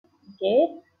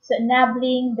Okay, so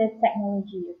enabling the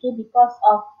technology. Okay, because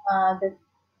of the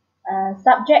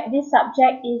subject, this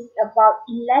subject is about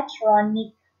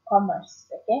electronic commerce.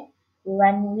 Okay,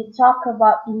 when we talk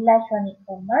about electronic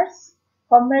commerce,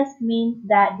 commerce means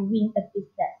that doing a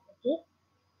business. Okay,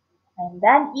 and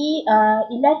then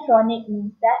electronic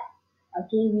means that,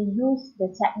 okay, we use the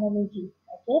technology,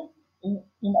 okay,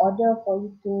 in order for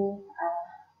you to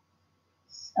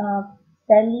uh,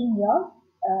 selling your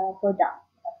product,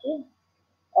 okay,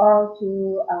 or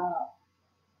to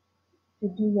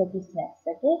do your business,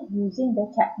 okay, using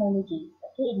the technology.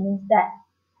 Okay, it means that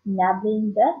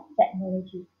enabling the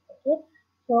technology. Okay,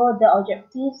 so the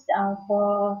objectives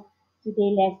for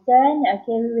today lesson,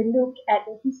 okay, we will look at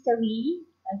the history,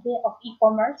 okay, of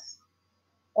e-commerce,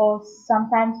 or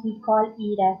sometimes we call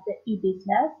it as the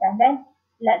e-business. And then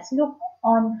let's look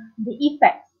on the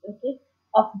effects, okay,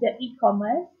 of the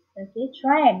e-commerce, okay,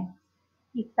 trends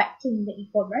affecting the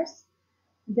e-commerce,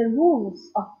 the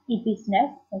rules of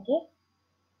e-business, okay,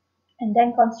 and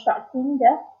then constructing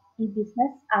the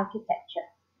e-business architecture.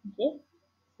 Okay,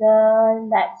 so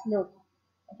let's look.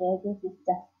 Okay, this is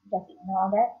just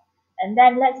ignore that. And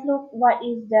then let's look what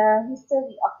is the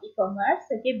history of e-commerce.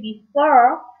 Okay,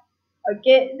 before,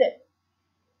 okay,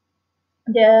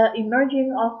 the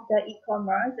emerging of the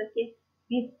e-commerce, okay,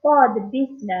 before the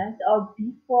business or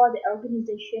before the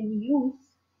organization use,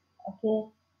 okay,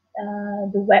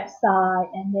 the website,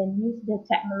 and then use the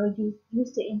technologies,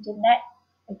 use the internet,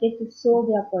 okay, to sell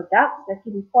their products.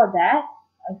 Okay, before that,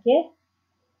 okay,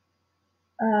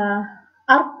 uh,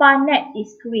 ARPANET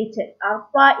is created.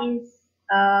 ARPA is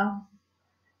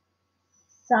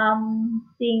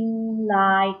something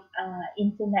like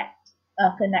internet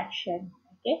connection.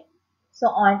 Okay, so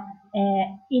on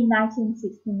in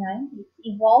 1969 it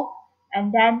evolved,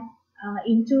 and then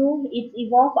it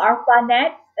evolved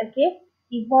ARPANET. Okay,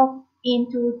 evolved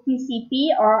into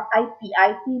TCP or IP.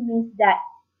 IP means that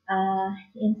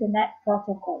internet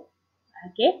protocol.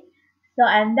 Okay, so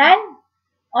and then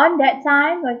on that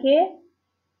time, okay,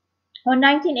 on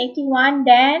 1981,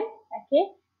 then,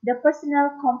 okay, the personal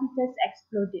computers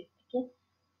exploded. Okay,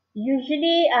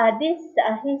 usually this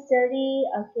history,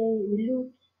 okay, we look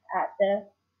at the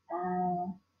uh,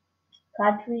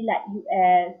 country like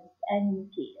US and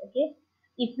UK. Okay,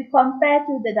 if we compare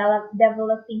to the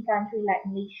developing country like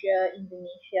Malaysia,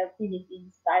 Indonesia,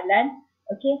 Philippines, Thailand,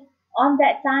 okay, on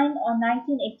that time, on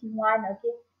 1981,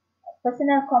 okay,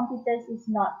 personal computers is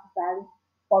not very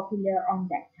popular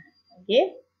on that time.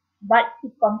 Okay, but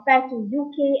if compared to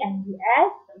UK and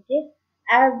US, okay,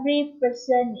 every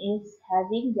person is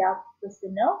having their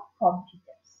personal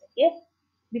computers. Okay,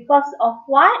 because of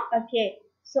what? Okay,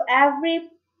 so every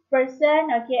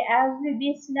person, okay, every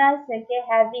business, okay,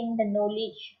 having the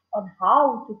knowledge on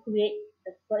how to create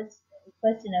the first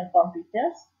personal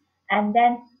computers, and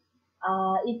then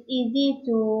it's easy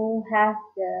to have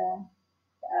the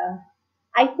uh,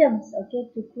 items, okay,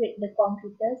 to create the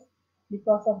computers,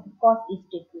 because of the cost is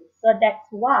decreased. So that's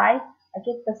why,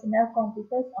 okay, personal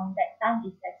computers on that time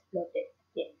is exploded.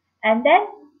 Okay, and then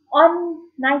on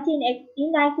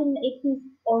 1980s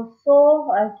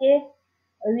also, okay,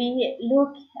 we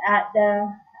look at the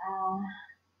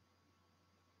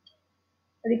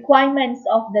requirements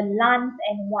of the LANs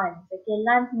and WANs. Okay,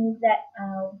 LANs means that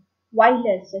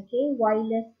wireless, okay,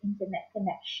 wireless internet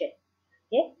connection.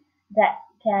 Okay, that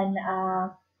can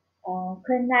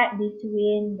connect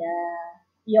between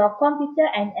your computer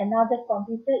and another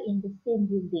computer in the same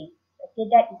building. Okay,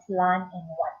 that is LAN and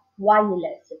WAN,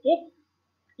 wireless. Okay,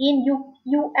 in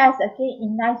US, okay,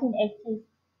 in 1980s,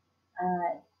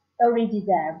 uh, already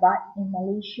there, but in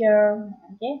Malaysia,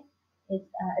 okay, it's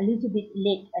a little bit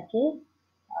late. Okay,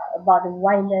 about the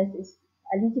wireless is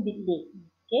a little bit late.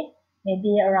 Okay,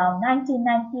 maybe around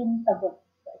 1919 above.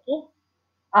 Okay,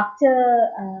 after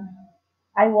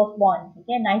I was born.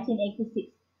 Okay,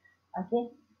 1986. Okay,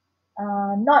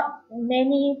 not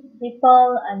many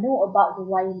people know about the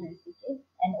wireless. Okay,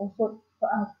 and also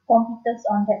computers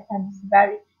on that time is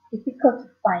very difficult to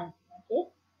find.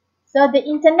 Okay, so the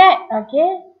internet.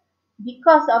 Okay,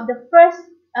 because of the first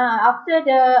after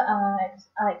the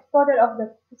explosion of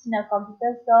the personal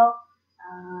computer, so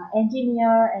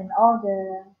engineer and all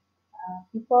the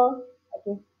people,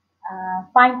 okay,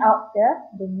 find out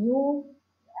the new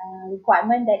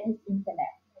requirement, that is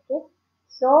internet. Okay,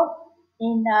 so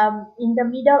in the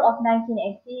middle of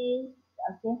 1980,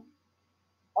 okay,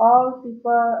 all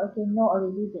people, okay, know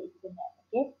already the internet.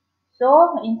 Okay,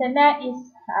 so internet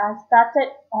is started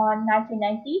on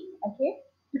 1990. Okay,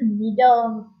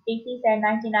 middle 80s and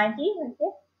 1990.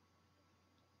 Okay,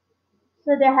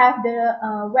 so they have the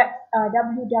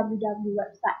www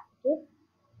website. Okay,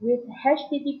 with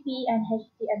HTTP and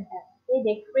HTML. Okay,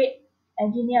 they create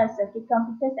engineers, okay,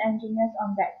 computers engineers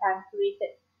on that time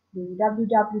created the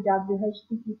www,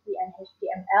 HTTP and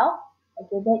HTML.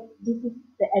 Okay, this is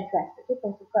the address, okay,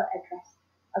 physical address.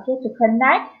 Okay, to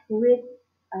connect with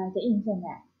the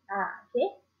internet. Okay.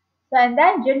 So and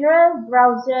then general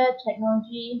browser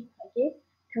technology, okay,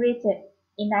 created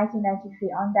in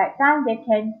 1993. On that time, they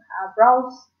can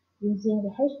browse using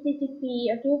the HTTP,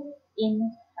 okay,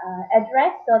 in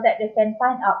address so that they can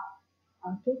find out,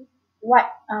 okay,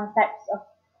 what types of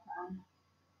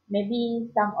maybe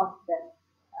some of the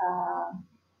uh,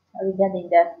 regarding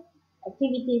the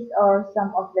activities or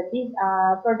some of the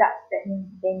products that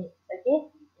they need, okay,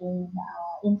 in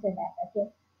internet, okay.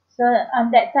 So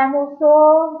on that time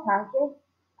also, okay,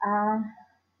 uh,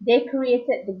 they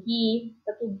created the GIF,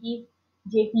 okay, GIF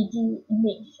JPG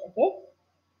image, okay.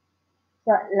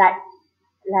 So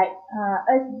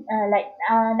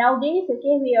nowadays,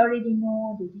 okay, we already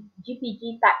know the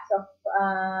GPG types of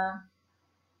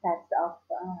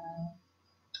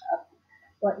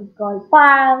what is called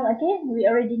file, okay, we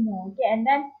already know, okay. And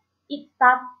then it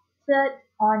started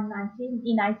on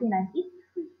 1993,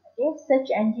 okay, search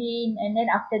engine. And then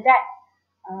after that,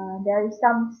 there is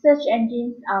some search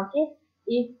engines, okay.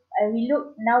 If we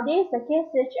look nowadays, okay,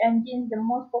 search engines, the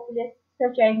most popular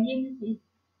search engines is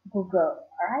Google,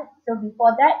 alright. So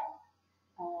before that,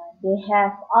 they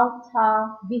have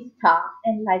Alta, Vista,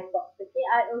 and Lightbox. Okay,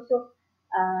 I also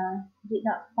did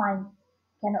not find,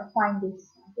 cannot find this.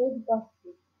 Okay, because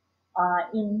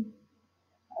in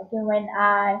okay when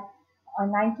I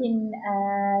on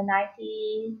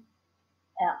 1990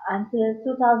 until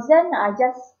 2000, I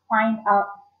just find out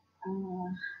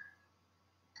uh,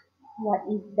 what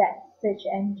is that search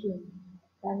engine.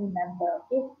 I remember.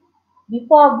 Okay,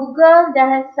 before Google, there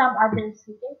are some others.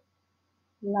 Okay,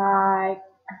 like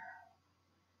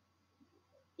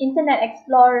Internet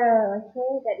Explorer,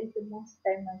 okay, that is the most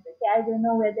famous. Okay, I don't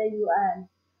know whether you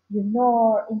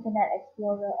know Internet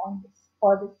Explorer on this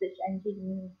for the search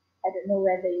engine. I don't know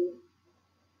whether you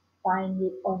find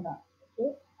it or not.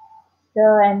 Okay, so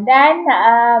and then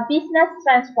business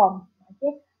transform.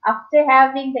 Okay, after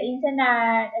having the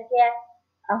internet, okay,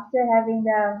 after having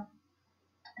the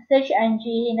search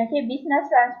engine, okay, business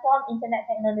transform internet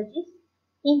technologies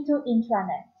into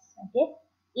intranet. Okay,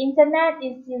 internet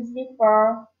is usually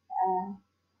for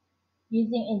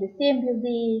using in the same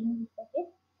building, okay.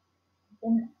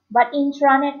 But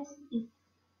intranet is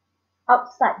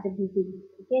outside the building,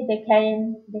 okay. They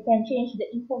can change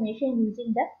the information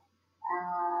using the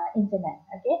internet,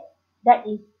 okay. That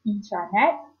is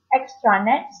intranet.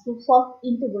 Extranet to solve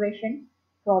integration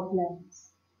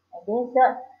problems, okay.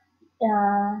 So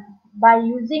by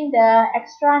using the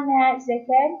extranets, they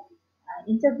can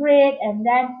integrate, and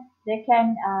then they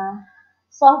can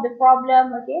solve the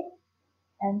problem, okay.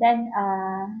 And then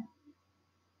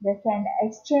they can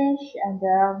exchange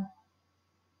the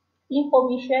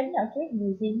information, okay,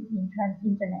 using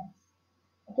internet,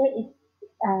 okay.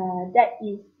 That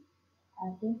is,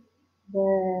 I think, the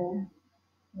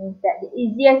means that the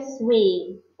easiest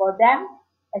way for them,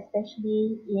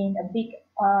 especially in a big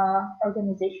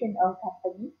organization or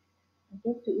company,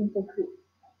 okay, to integrate,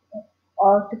 okay,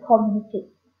 or to communicate,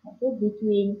 okay,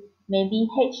 between maybe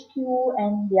HQ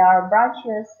and their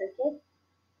branches, okay,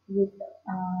 with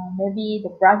maybe the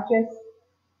branches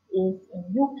is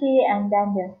in UK, and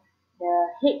then the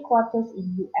headquarters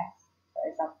in US, for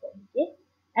example, okay.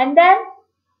 And then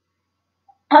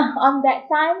on that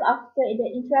time after the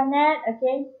internet,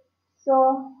 okay,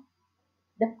 so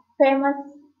the famous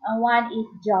one is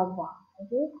Java,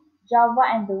 okay. Java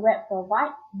and the web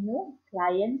provide new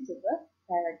client server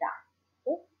paradigm,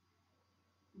 okay.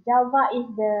 Java is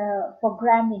the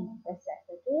programming process,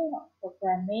 okay,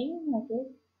 programming, okay.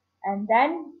 And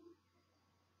then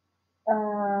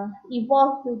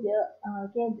evolve to the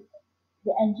okay,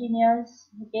 the engineers,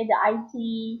 okay, the IT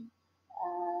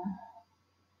uh,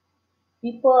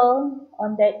 people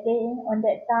on that day, on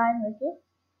that time, okay,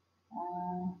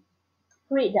 uh,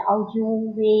 create the audio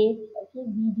wave, okay,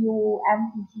 video,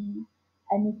 MPG,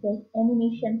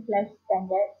 animation flash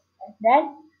standards, and then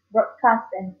broadcast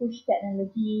and push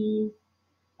technologies,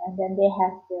 and then they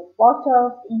have the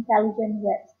portals, intelligent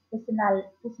web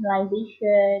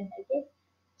personalization, okay,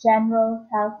 general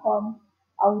telecom,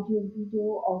 audio video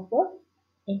over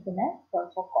internet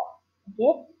protocol,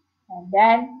 okay. And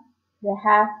then they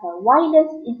have a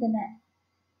wireless internet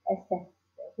access,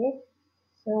 okay.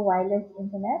 So wireless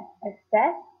internet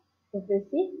access,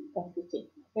 privacy, computing,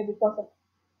 okay, because of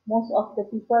most of the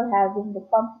people having the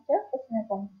computer, personal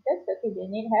computers, okay, they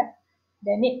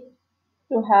need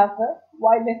to have a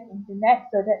wireless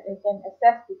internet so that they can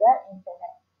access to the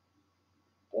internet.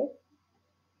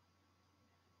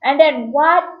 And then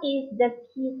what is the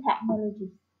key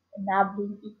technologies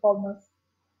enabling e-commerce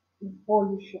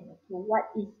evolution? Okay, what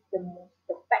is the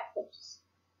factors?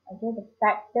 Okay, the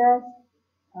factors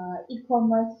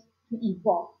e-commerce to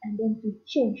evolve and then to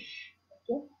change,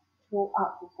 okay,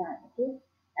 throughout the time. Okay,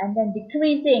 and then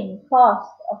decreasing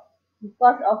cost of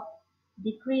because of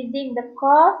decreasing the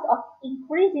cost of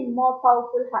increasing more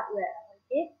powerful hardware.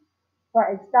 Okay, for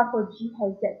example,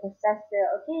 GHz processor.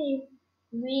 Okay, if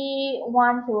we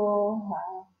want to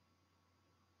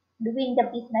doing the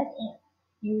business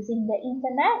using the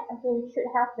internet, okay, you should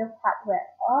have the hardware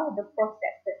or the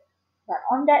processor. But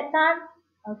on that time,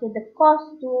 okay, the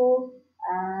cost to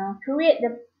create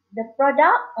the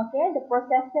product, okay, the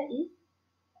processor is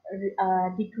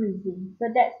decreasing. So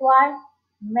that's why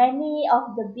many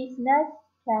of the business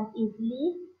can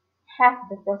easily have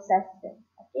the processor,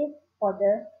 okay, for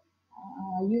the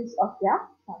use of their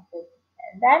company.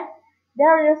 And then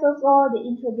there is also the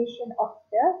introduction of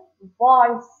the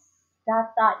voice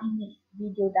data, image,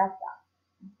 video data.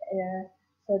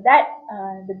 So that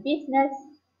the business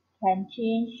can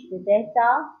change the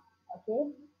data,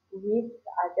 okay, with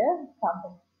other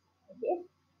companies, okay.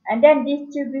 And then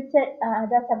distributed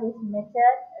database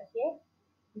method, okay,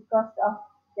 because of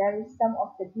there is some of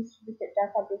the distributed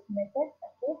database method,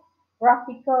 okay,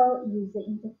 graphical user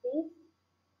interface,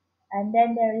 and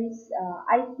then there is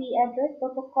IP address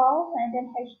protocol, and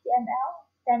then HTML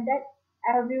standard.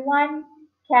 Everyone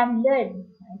can learn,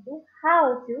 okay,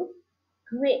 how to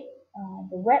create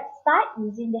the website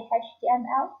using the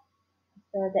HTML,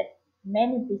 so that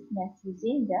many business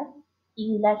using the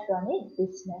electronic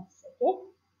business, okay.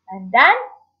 And then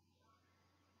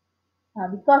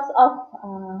because of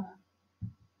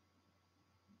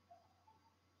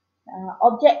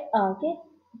object, okay,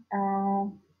 uh,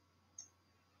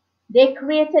 they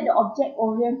created the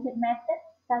object-oriented method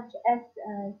such as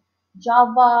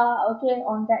Java. Okay,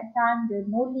 on that time the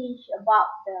knowledge about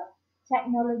the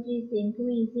technology is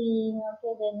increasing.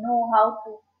 Okay, they know how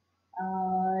to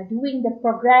doing the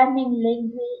programming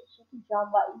language. Okay,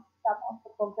 Java is some of the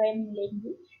programming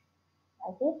language.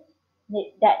 Okay,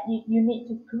 that you need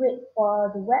to create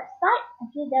for the website.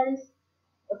 Okay, there is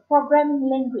a programming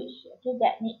language. Okay,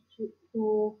 that need to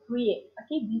create.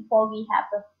 Okay, before we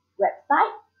have a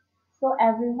website, so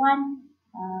everyone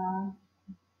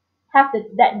have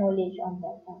that knowledge on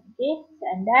that one. Okay,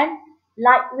 and then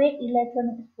lightweight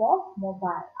electronics for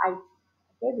mobile IT.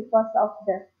 Okay, because of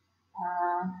the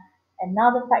uh,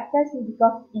 another factor is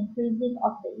because increasing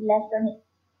of the electronic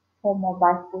for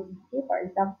mobile phone. Okay, for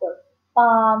example,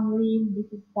 palm ring.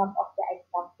 This is some of the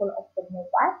example of the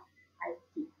mobile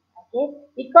IT. Okay,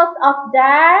 because of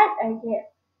that,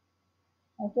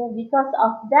 because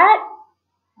of that,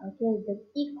 okay, the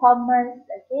e-commerce,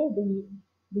 okay, the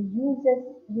users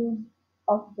use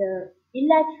of the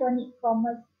electronic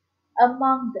commerce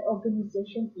among the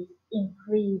organization is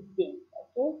increasing.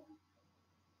 Okay,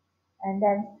 and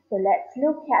then so let's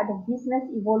look at the business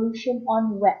evolution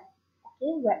on web.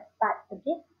 Okay, website.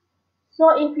 Okay, so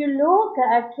if you look,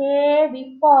 okay,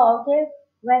 before, okay,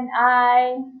 when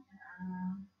I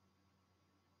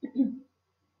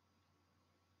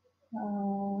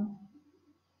uh,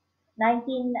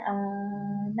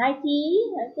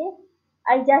 1990, okay,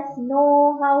 I just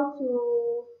know how to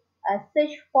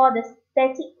search for the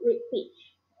static web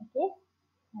page. Okay,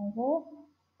 okay,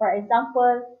 for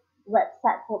example,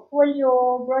 website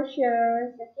portfolio,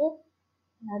 brochures. Okay,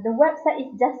 the website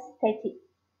is just static,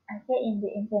 okay, in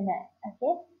the internet.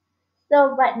 Okay,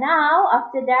 so but now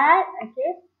after that,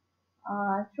 okay,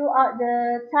 throughout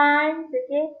the times,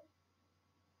 okay,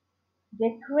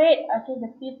 they create, okay,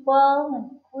 the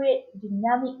people create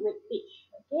dynamic web page.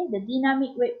 Okay, the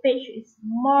dynamic web page is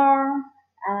more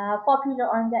popular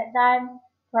on that time.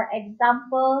 For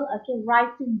example, okay,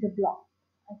 writing the blog.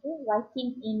 Okay,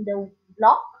 writing in the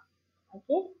blog.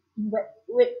 Okay, in web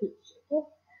page. Okay,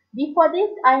 before this,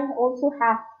 I also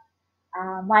have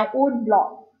my own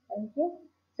blog. Okay,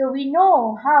 so we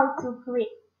know how to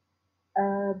create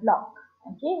a blog.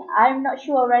 Okay, I'm not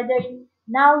sure whether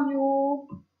now you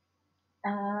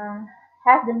uh,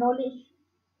 have the knowledge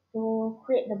to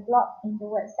create the blog in the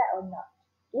website or not.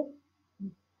 Okay.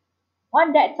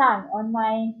 On that time, on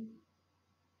my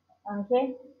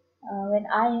okay, when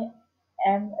I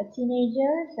am a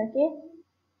teenager, okay,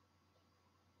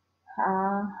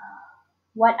 uh,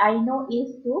 what I know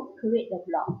is to create a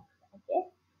blog. Okay,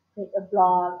 create a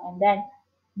blog, and then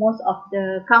most of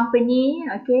the company,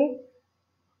 okay,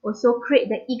 also create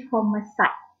the e-commerce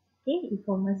site. Okay,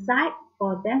 e-commerce site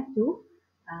for them to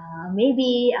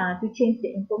maybe to change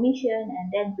the information,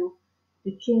 and then to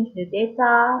change the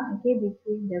data, okay,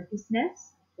 between the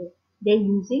business. Okay, they're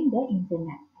using the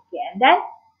internet. Okay, and then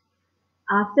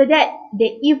after that,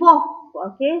 they evolve,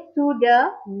 okay, to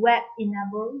the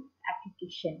web-enabled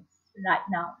applications right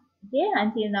now. Okay,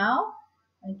 until now,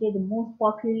 okay, the most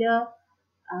popular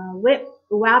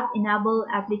web-enabled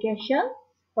application,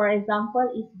 for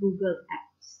example, is Google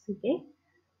Apps. Okay,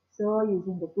 so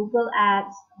using the Google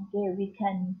Apps, okay, we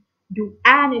can do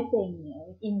anything.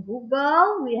 In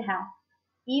Google, we have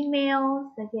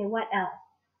emails. Okay, what else?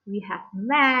 We have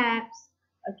maps.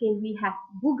 Okay, we have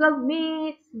Google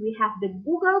Meets. We have the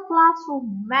Google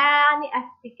Classroom. Many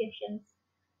applications.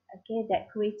 Okay, that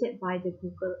created by the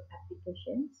Google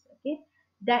applications. Okay,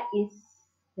 that is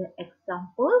the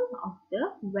example of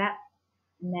the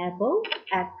web-enabled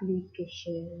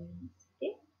applications.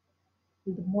 Okay,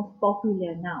 the most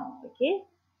popular now. Okay,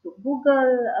 so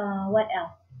Google. What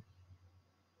else?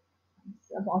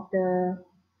 Some of the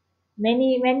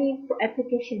many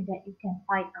applications that you can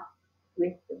find out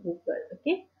with the Google.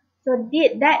 Okay, so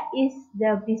that is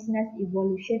the business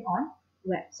evolution on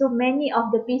web. So many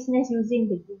of the business using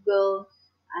the Google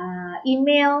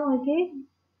email, okay,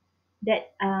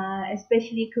 that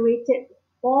especially created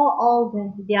for all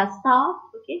their staff.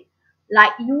 Okay,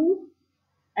 like you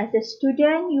as a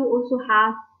student, you also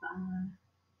have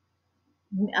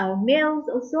males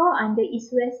also under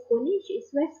East West College.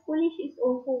 East West College is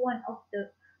also one of the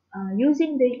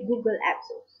using the Google Apps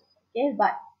also. Okay,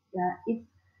 but it's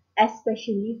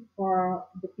especially for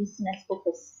the business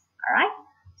purpose. All right.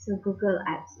 So Google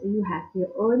Apps, you have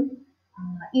your own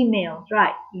email,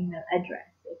 right? Email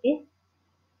address. Okay,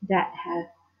 that have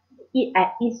it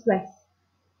at East West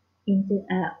into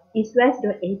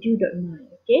eastwest.edu.my.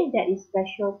 Okay, that is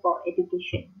special for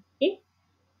education. Okay.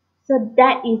 So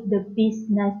that is the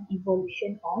business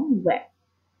evolution on web,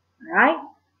 right?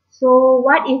 So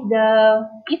what is the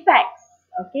effects,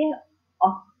 okay,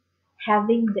 of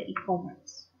having the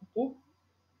e-commerce? Okay,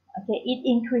 okay, it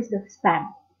increased the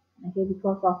spam, okay,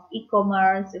 because of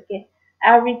e-commerce. Okay,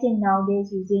 everything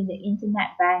nowadays using the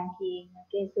internet banking.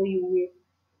 Okay, so you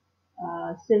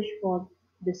will search for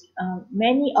this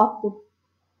many of the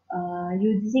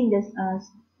using this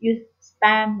use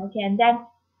spam. Okay, and then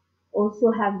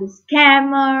also have the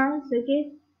scammers.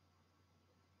 Okay,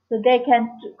 so they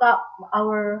can took up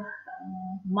our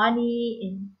money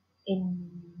in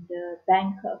the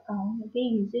bank account, okay,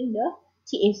 using the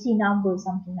TAC number,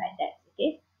 something like that.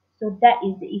 Okay, so that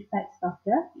is the effects of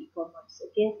the e-commerce.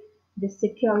 Okay, the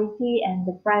security and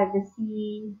the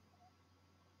privacy,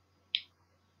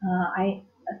 I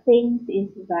think is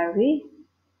very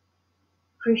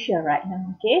crucial right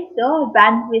now. Okay, so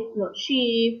bandwidth load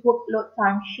shift, workload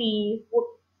time shift,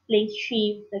 workplace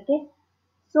shift. Okay,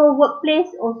 so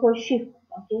workplace also shift.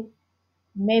 Okay,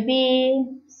 maybe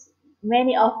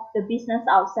many of the business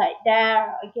outside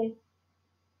there, okay,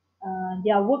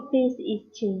 their workplace is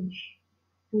changed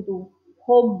to the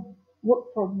home,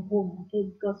 work from home. Okay,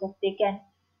 because of they can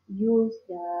use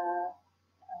the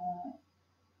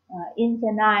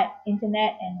internet,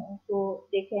 and also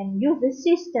they can use the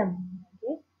system,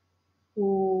 okay,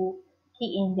 to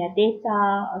key in their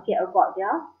data, okay, about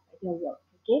their work.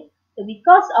 Okay, so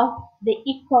because of the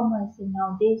e-commerce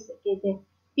nowadays, okay, the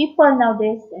people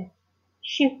nowadays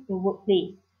shift the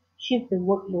workplace, shift the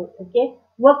workload. Okay,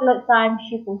 workload time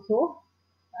shift also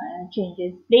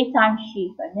changes, playtime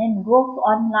shift, and then growth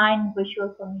online virtual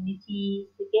communities.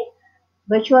 Okay,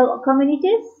 virtual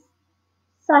communities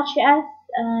such as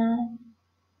uh,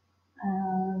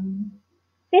 um,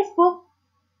 Facebook.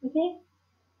 Okay,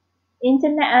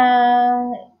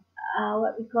 internet,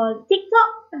 what we call TikTok,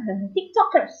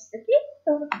 TikTokers. Okay,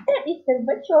 so that is the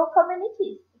virtual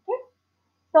communities. Okay,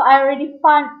 so I already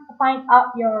find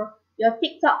out your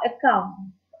TikTok account,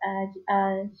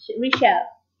 Rachel.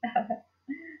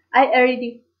 I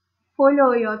already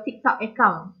follow your TikTok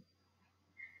account,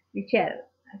 Rachel.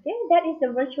 Okay, that is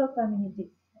the virtual community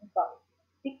about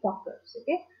TikTokers.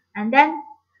 Okay, and then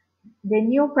the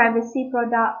new privacy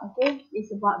product, okay,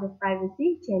 is about the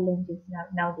privacy challenges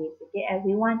nowadays. Okay,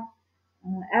 everyone,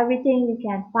 everything you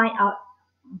can find out,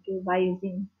 okay, by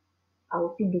using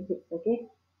our fingertips. Okay,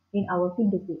 in our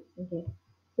fingertips. Okay,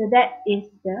 so that is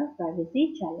the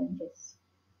privacy challenges.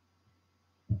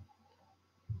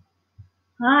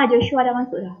 Joshua dah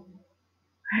masuk dah.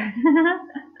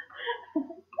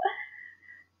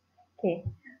 Okay,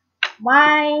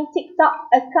 my TikTok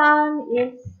account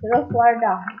is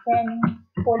Roswarda. You can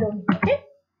follow me. Okay.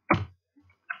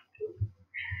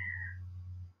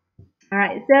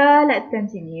 Alright, so let's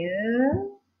continue.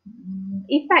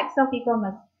 Effects of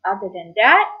e-commerce other than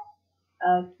that,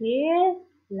 okay,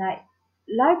 like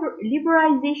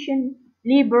liberalization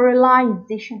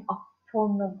of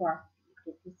pornography.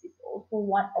 Okay, this is also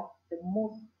one of the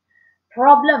most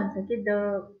problems. Okay,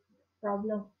 the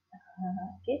problem.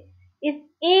 Okay, it's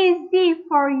easy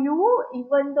for you,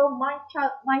 even though my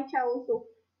child also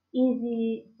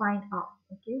easy find out.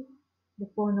 Okay, the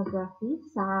pornography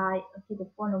side. Okay, the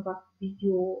pornography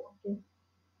video. Okay,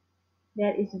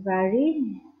 that is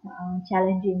very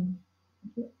challenging.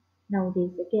 Okay,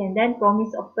 nowadays. Okay, and then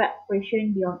promise of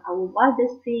preparation beyond our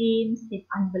wildest dreams. It's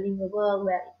unbelievable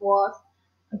where it was.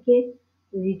 Okay,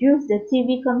 to reduce the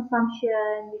TV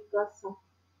consumption because of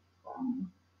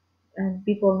um, and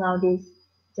people nowadays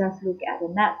just look at the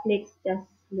Netflix, just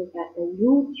look at the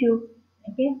YouTube,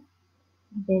 okay?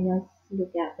 They just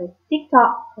look at the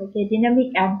TikTok, okay?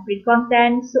 Dynamic and free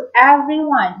content, so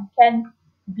everyone can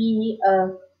be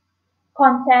a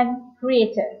content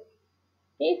creator.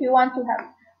 Okay, if you want to have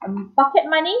pocket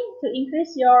money to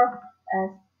increase uh,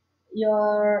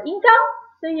 your income,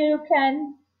 so you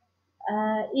can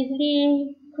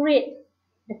easily create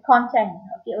the content,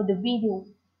 okay, or the video,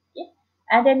 okay,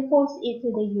 and then post it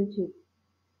to the YouTube.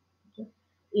 Okay.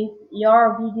 If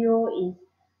your video is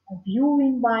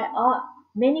viewing by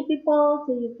many people,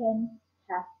 so you can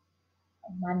have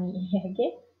money.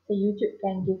 Okay, so YouTube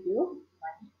can give you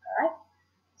money. Alright.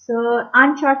 So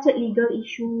uncharted legal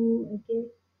issue. Okay.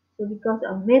 So because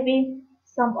of maybe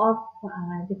some of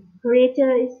the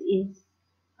creators is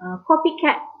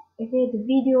copycat. Okay, the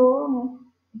video.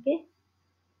 Okay,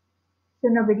 so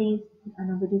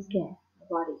nobody's care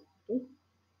about it. Okay,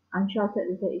 uncharted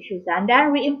legal issues, and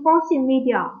then reinforcing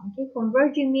media. Okay,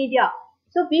 converging media.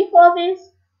 So before this,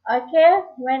 okay,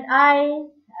 when I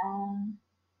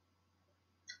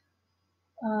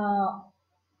uh,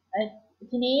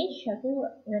 teenage, okay,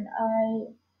 when I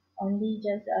only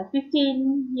just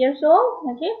 15 years old,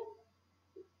 okay,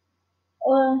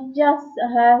 just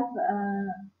have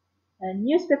a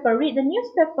newspaper, read the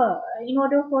newspaper in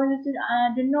order for you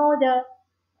to know the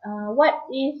what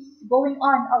is going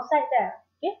on outside there.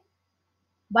 Okay,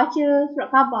 baca surat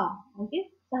khabar, okay,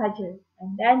 sahaja,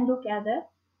 and then look at the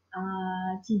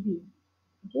TV,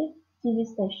 okay, TV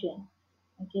station,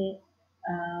 okay,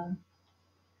 um,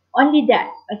 only that,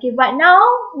 okay. But now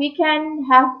we can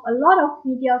have a lot of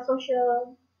media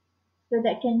social, so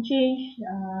that can change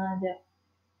the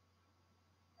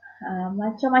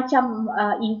macam-macam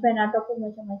event ataupun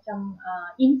macam-macam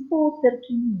info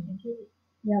terkini, okay,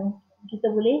 yang kita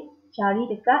boleh cari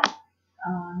dekat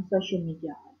social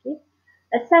media, okay.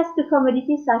 Access to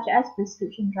commodities such as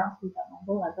prescription drugs without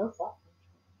novel levels of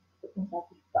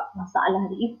satu juga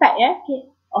masalah the effect okay,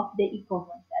 of the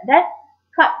e-commerce. And then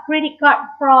credit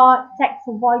card fraud, tax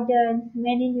avoidance,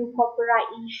 many new copyright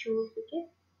issues.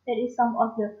 Okay, that is some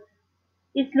of the.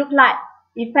 It look like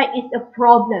in fact it's a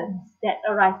problem that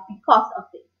arise because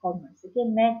of the e-commerce. Okay,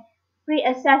 man, free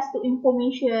access to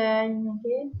information.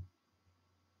 Okay,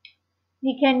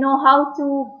 we can know how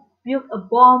to build a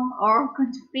bomb or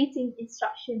counterfeiting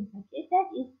instructions. Okay, that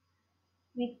is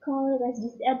we call it as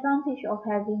disadvantage of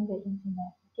having the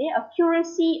internet. Okay,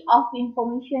 accuracy of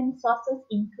information sources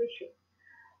in crucial.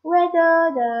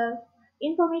 Whether the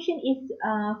information is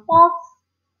false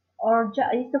or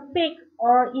is a fake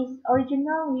or is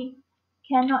original, we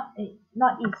cannot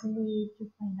not easily to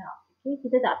find out. Okay,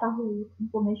 kita tak tahu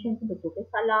information tu betul ke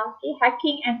salah. Okay,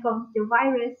 hacking and computer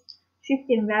virus,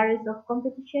 shifting various of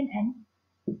competition and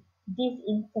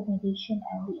disintermediation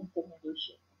and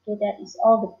reintermediation. Okay, that is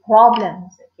all the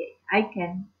problems. Okay, I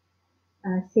can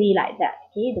say like that.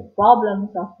 Okay, the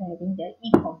problems of having the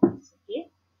e-commerce. Okay,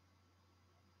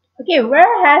 okay,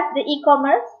 where has the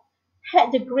e-commerce had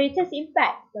the greatest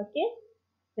impact? Okay,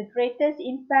 the greatest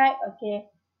impact. Okay,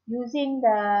 using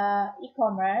the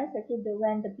e-commerce. Okay,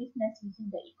 when the business using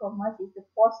the e-commerce is the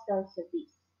postal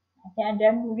service. Okay, and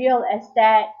then real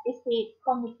estate,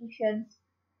 communications,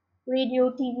 radio,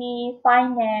 TV,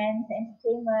 finance,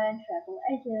 entertainment, travel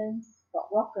agents,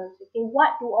 stockbrokers. Okay,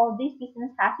 what do all these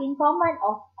businesses have in common?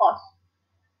 Of course,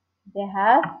 they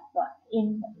have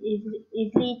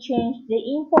easily change the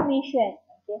information.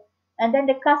 Okay, and then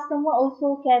the customer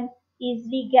also can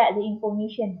easily get the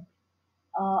information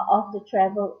of the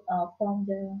travel from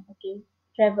the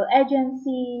travel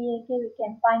agency. Okay, we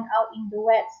can find out in the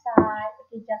website.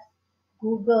 Okay, just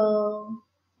Google.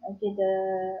 Okay, the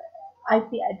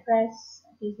IP address.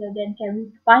 Okay, so then can we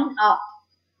find out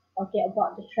okay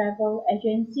about the travel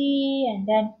agency, and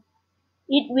then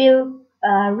it will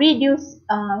reduce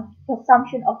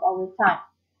consumption of our time.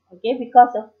 Okay,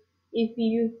 because of if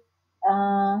you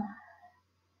uh,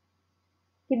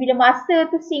 bila masa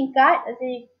tu singkat,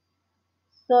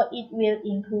 so it will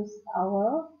increase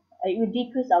our it will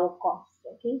decrease our cost.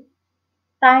 Okay,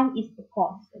 time is the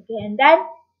cost. Okay, and then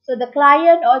so the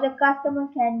client or the customer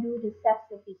can do the self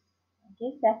service.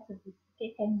 Okay, self-service.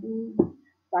 Okay, can do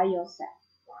by yourself.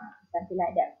 Something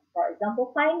like that. For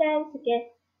example, finance. Okay,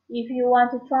 if you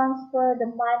want to transfer the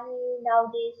money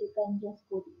nowadays, you can just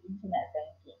go to internet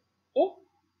banking. Okay,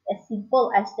 as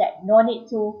simple as that. No need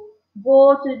to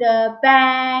go to the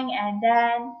bank and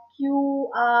then queue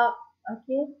up.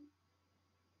 Okay,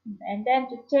 and then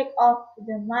to take off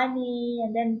the money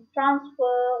and then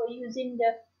transfer using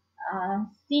the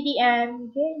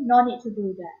CDM. Okay, no need to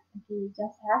do that. Okay,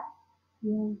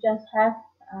 you just have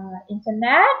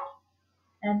internet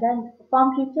and then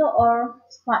computer or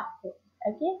smartphone.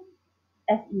 Okay,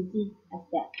 as easy as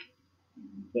that.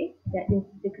 Okay, that is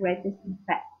the greatest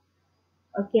impact.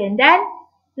 Okay, and then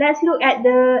let's look at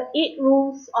the 8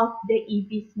 rules of the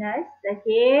e-business.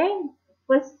 Okay,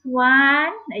 first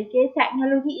one. Okay,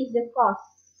 technology is the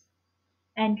cause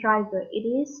and driver. It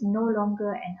is no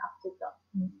longer an afterthought.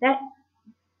 Instead,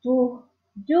 to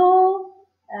do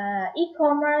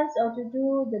e-commerce or to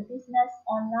do the business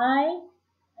online,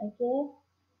 okay,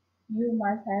 you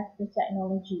must have the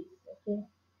technology, okay,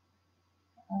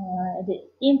 the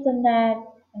internet,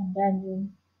 and then you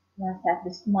must have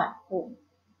the smartphone,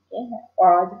 okay,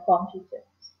 or the computer,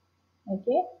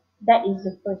 okay. That is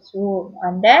the first rule.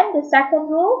 And then the second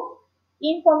rule,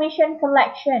 information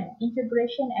collection,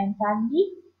 integration, and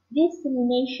timely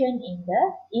dissemination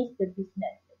is the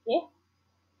business, okay.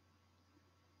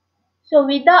 So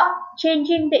without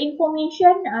changing the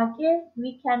information, okay,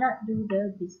 we cannot do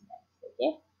the business,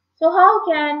 okay. So how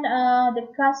can the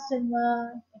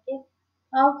customer, okay,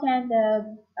 how can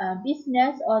the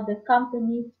business or the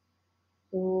company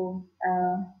to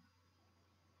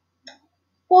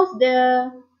post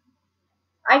the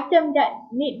item that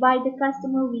need by the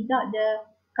customer without the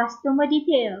customer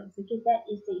details? Okay, that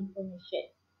is the information.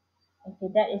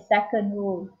 Okay, that is second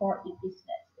rule for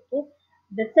e-business. Okay,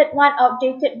 the third one,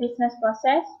 outdated business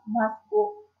process must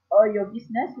go or your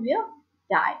business will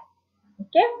die.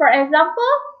 Okay, for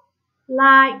example,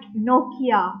 like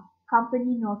Nokia,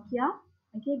 company Nokia.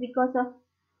 Okay, because of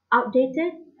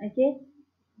outdated, okay,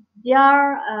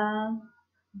 their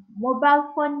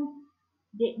mobile phone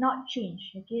did not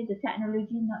change. Okay, the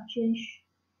technology not change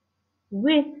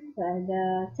with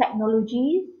the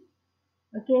technologies.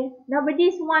 Okay,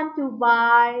 nobody's want to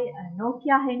buy a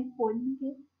Nokia handphone.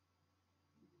 Okay,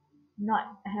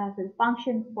 not have a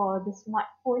function for the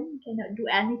smartphone. Cannot do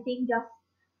anything, just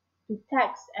to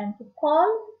text and to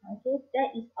call. Okay,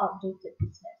 that is outdated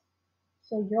business.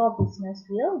 So your business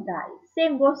will die.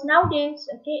 Same goes nowadays.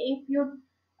 Okay, if you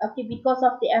because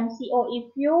of the MCO,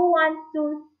 if you want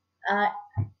to uh,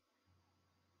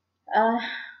 uh,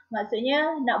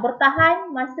 maksudnya nak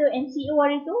bertahan masa MCO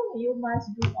hari tu, you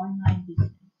must do online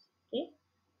business. Okay,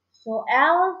 so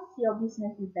else your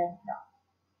business will bankrupt.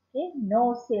 Okay,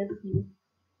 no sales, you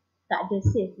tak ada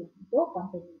sales untuk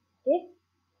company. Okay,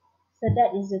 so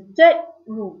that is the third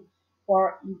rule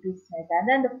for e-business. And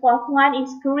then the fourth one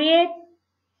is create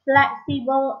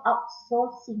flexible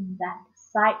outsourcing that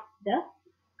excite the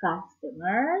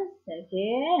customers.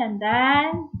 Okay, and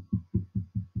then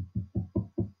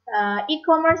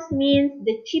e-commerce means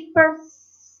the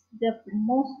cheapest, the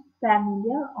most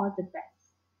familiar, or the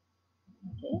best.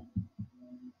 Okay,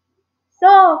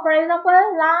 so for example,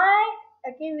 like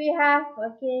okay, we have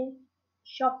okay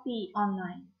Shopee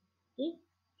online. Okay,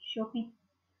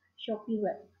 Shopee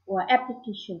web or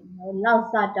application or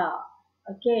Lazada.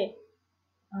 Okay,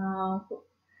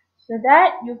 so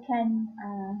that you can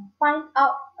find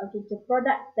out okay the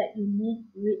products that you need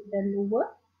with the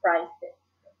lower prices.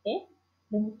 Okay,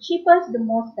 the cheapest, the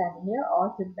most familiar,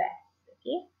 or the best.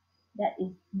 Okay, that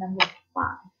is number 5.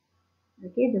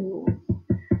 Okay, the rules.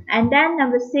 And then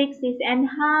number 6 is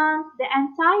enhance the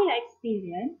entire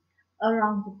experience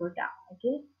around the product.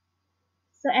 Okay,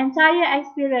 so entire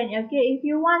experience. Okay, if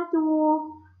you want to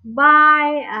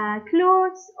buy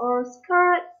clothes or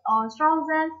skirts or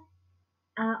trousers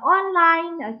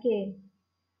online, okay,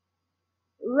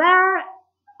 where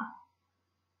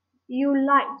you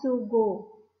like to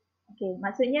go? Okay,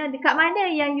 maksudnya dekat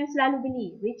mana yang you selalu beli?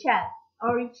 Rachel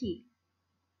or Richie?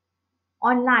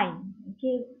 Online.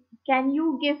 Okay, can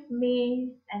you give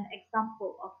me an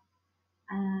example of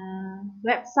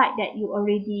website that you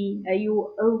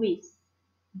always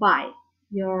buy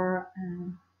your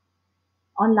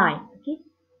online? Okay,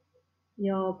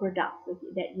 your products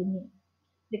okay, that you need.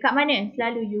 Dekat mana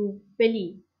selalu you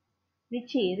beli?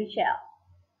 Richie, Rachel.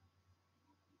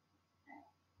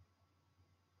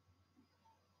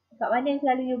 Dekat mana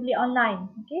selalu you beli online?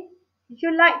 Okay. If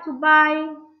you like to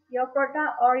buy your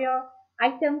product or your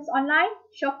items online,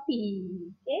 Shopee.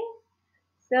 Okay.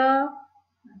 So,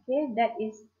 okay, that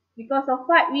is because of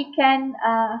what we can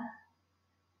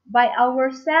by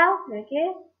ourselves,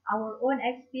 okay, our own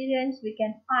experience, we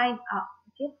can find out,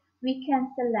 okay, we can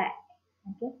select,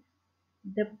 okay,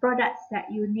 the products that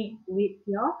you need with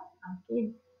your,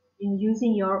 okay, in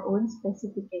using your own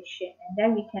specification, and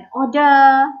then we can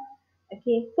order,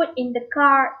 okay, put in the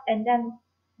cart, and then,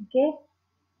 okay,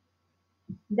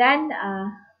 then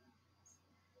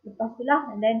lepas tu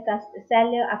lah, and then the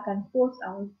seller akan post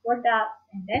our products,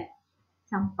 and then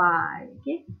sampai,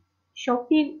 okay.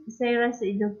 Shopee saya rasa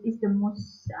is the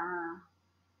most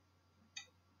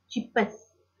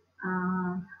cheapest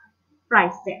uh,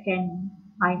 price that can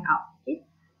find out, okay,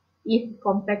 if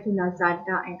compared to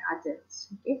Lazada and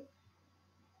others, okay.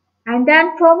 And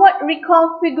then promote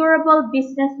reconfigurable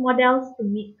business models to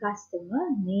meet customer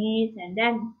needs, and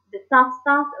then the task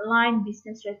align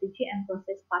business strategy and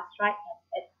process fast track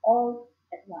at all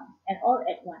at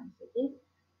once, okay.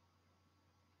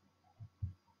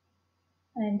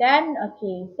 And then,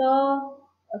 okay, so,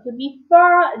 okay,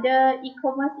 before the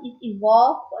e-commerce is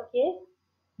evolved, okay,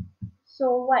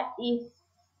 so what is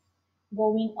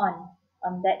going on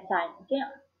that time, okay.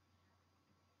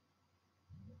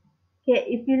 Okay,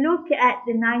 if you look at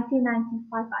the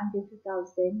 1995 until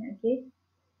 2000, okay,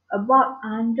 about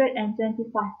 $125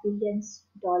 billion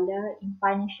in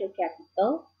financial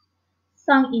capital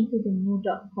sunk into the new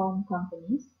dot-com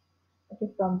companies, okay,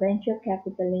 from venture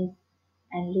capitalists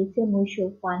and later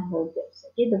mutual fund holders.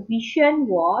 Okay, the vision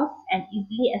was an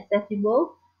easily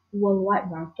accessible worldwide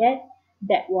market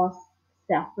that was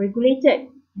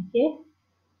self-regulated. Okay,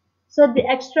 so the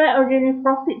extraordinary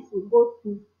profits will go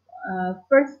to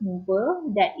first mover,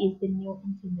 that is the new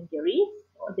intermediaries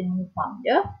or the new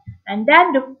founder. And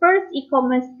then the first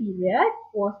e-commerce period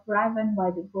was driven by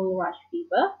the gold rush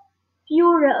fever,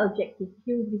 few real objectives,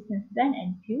 few business plan,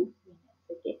 and few winners.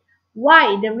 Okay.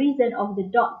 Why? The reason of the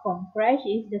dot-com crash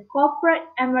is the corporate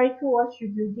America was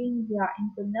rebuilding their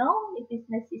internal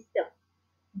business system.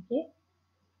 Okay.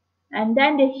 And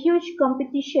then the huge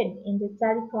competition in the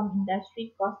telecom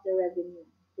industry caused the revenue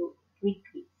to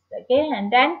decrease. Okay,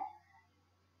 and then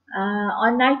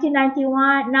on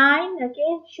 1991,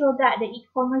 okay, showed that the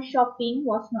e-commerce shopping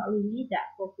was not really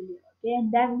that popular. Okay, and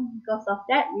then because of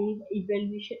that,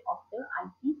 evaluation of the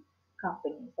IT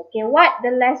companies. Okay, what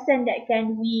the lesson that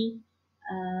can we,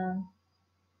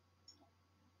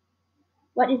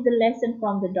 what is the lesson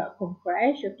from the dot-com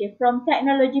crash? Okay, from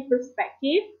technology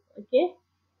perspective, okay,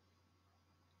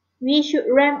 we should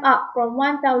ramp up from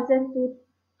 1,000 to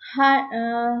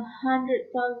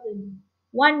 100,000,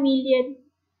 1 million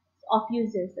of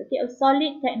users. Okay, a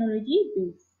solid technology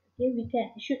base. Okay, we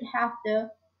should have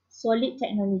the solid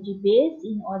technology base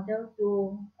in order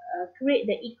to create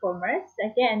the e-commerce.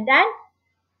 Okay, and then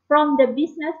from the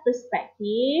business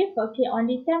perspective, okay,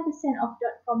 only 10% of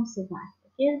 .com survive.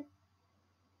 Okay,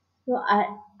 so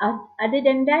other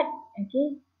than that,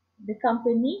 okay, the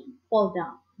company fall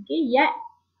down. Okay, yet.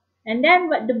 And then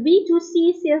but the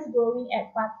B2C sales growing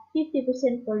at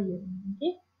 50% per year.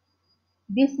 Okay.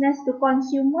 Business to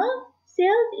consumer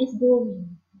sales is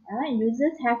growing.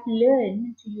 Users have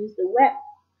learned to use the web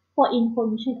for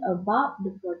information about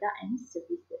the product and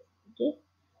services. Okay.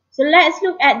 So let's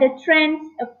look at the trends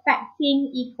affecting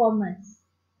e-commerce.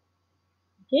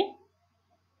 Okay.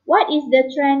 What is the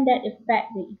trend that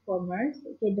affect the e-commerce?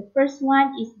 Okay. The first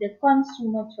one is the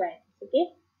consumer trend.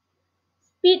 Okay.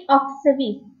 Speed of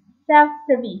service,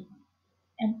 self-service.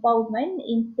 Empowerment,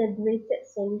 integrated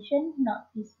solution, not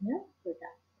piecemeal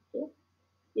products. Okay,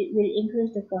 it will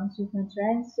increase the consumer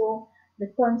trend. So the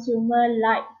consumer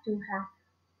like to have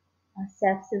a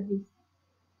self-service.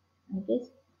 Okay,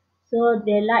 so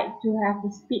they like to have the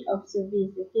speed of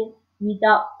service. Okay,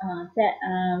 without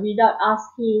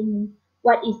asking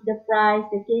what is the price.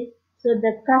 Okay, so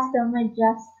the customer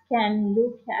just can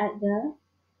look at the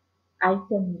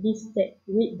item listed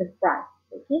with the price.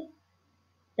 Okay.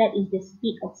 That is the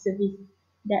speed of service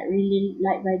that really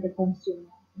liked by the consumer.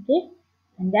 Okay,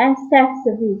 and then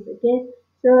self-service. Okay,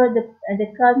 so the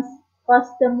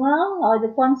customer or the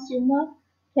consumer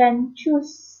can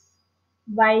choose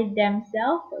by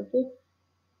themselves. Okay,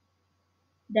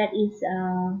 that is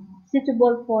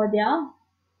suitable for their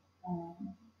uh,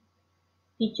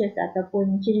 features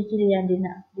ataupun ciri-ciri yang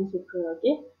dia suka.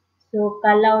 Okay, so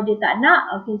kalau dia tak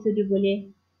nak, okay, so dia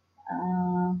boleh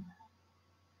uh,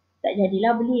 tak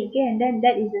jadilah beli. Okay, and then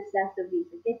that is the self service.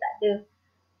 Okay,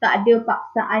 tak ada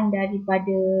paksaan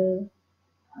daripada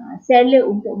seller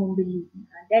untuk membeli.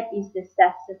 That is the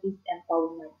self service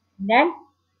empowerment. And then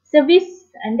service,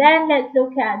 and then let's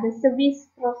look at the service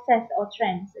process or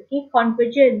trends. Okay,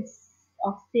 convergence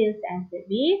of sales and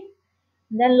service.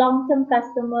 And then long term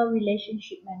customer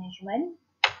relationship management.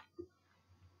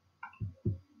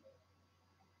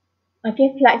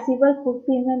 Okay, flexible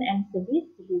fulfillment and service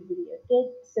delivery. Okay,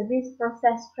 service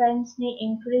process trends may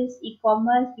increase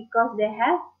e-commerce because they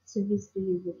have service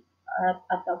delivery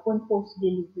ataupun post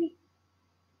delivery.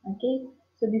 Okay,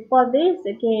 so before this,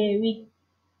 okay,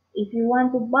 if you want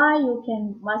to buy, you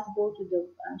must go to the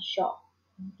shop.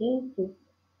 Okay,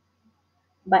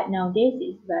 but nowadays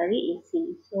it's very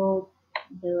easy. So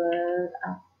the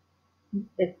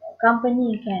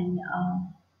company can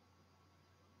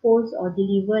post or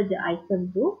deliver the item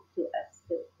to us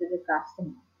to the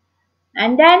customer.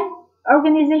 And then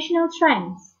organizational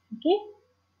trends. Okay,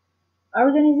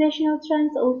 organizational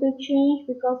trends also change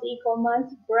because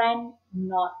e-commerce brand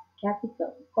not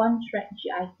capital contract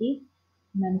GIT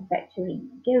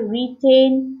manufacturing. Okay,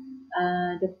 retain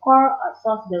the core,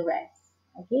 outsource the rest.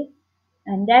 Okay,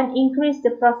 and then increase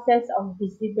the process of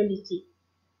visibility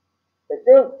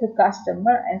to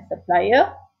customer and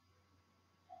supplier.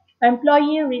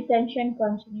 Employee retention,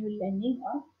 continue learning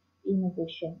or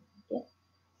innovation. Okay,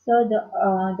 so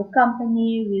the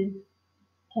company will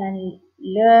can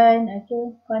learn,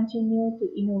 okay, continue to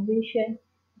innovation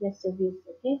the service,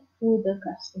 okay, to the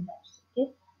customers, okay.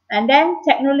 And then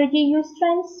technology use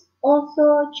trends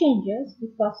also changes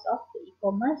because of the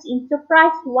e-commerce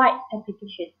enterprise-wide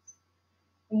applications.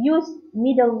 Use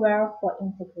middleware for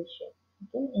integration,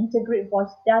 okay, integrate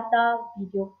voice data,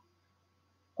 video,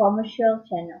 commercial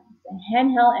channels, and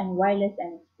handheld and wireless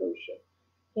and explosion.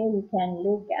 Okay, we can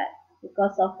look at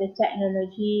because of the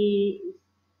technology is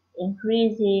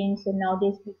increasing, so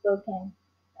nowadays people can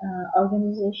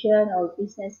organization or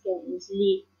business can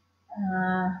easily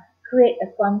uh, create a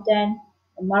content,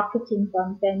 a marketing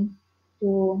content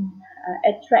to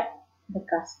attract the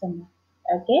customer.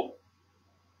 Okay,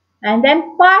 and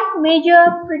then 5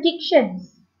 major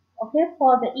predictions. Okay,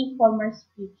 for the e-commerce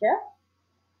future.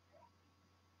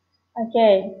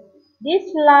 Okay,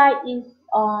 this slide is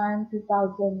on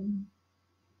 2000.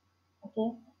 Okay,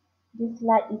 this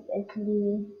slide is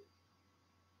actually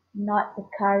not the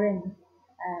current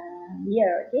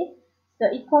year. Okay,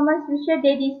 so e-commerce future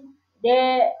they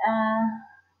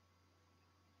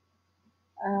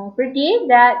predict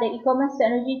that the e-commerce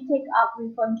technology take up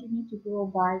will continue to grow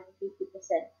by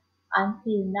 50%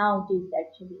 until nowadays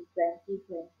actually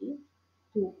 2022.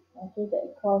 Okay, the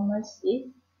e-commerce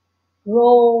is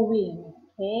growing.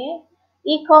 Okay,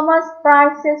 e-commerce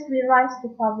prices will rise to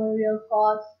cover real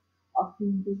costs of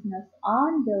doing business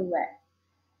on the web.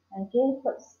 Okay,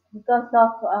 because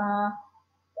of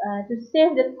to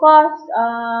save the cost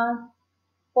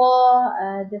for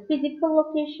the physical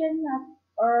location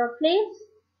or place.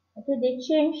 Okay, they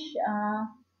change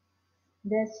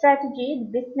the strategy,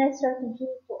 the business strategy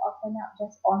to open up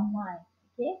just online.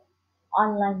 Okay,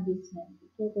 online business.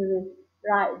 Okay, they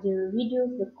will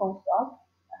reduce the cost of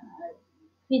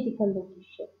physical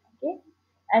location. Okay,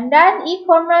 and then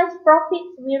e-commerce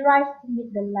profits will rise to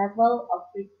meet the level of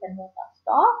bricks and mortar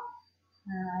store.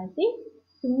 See,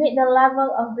 to meet the level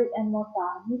of brick and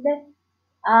mortar. Means that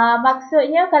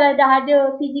maksudnya kalau dah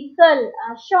ada physical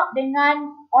shop dengan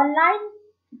online,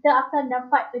 kita akan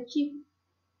dapat achieve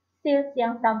sales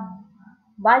yang sama.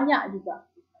 Banyak juga.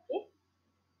 Okay,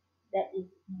 that is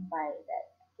by that.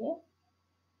 Okay,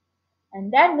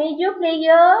 and then major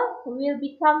player will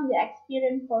become the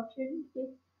experienced fortune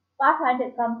with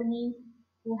 500 companies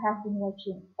who have been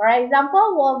watching. For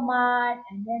example, Walmart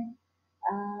and then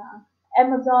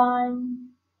Amazon.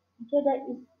 Okay, that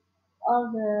is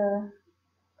all the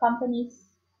companies.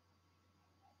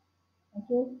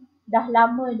 Okay, dah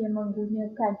lama dia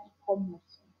menggunakan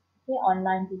e-commerce. Okay,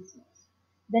 online business.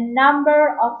 The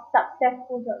number of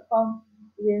successful.com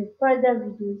will further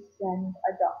reduce and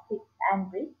adopt it and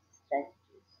risk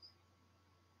strategies.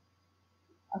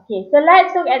 Okay, so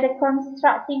let's look at the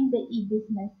constructing the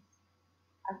e-business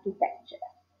architecture.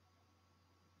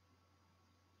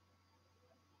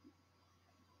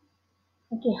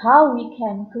 Okay, how we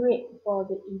can create for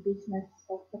the e-business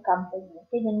of the company.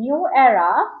 Okay, the new era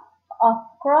of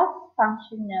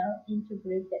cross-functional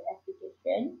integrated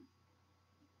application.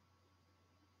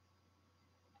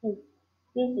 Okay,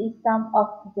 this is some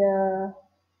of the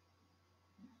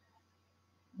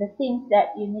things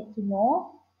that you need to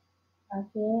know.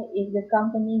 Okay, if the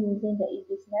company using the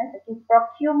e-business, okay,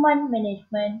 procurement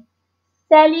management,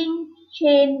 selling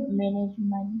chain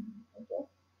management, okay,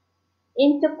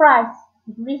 enterprise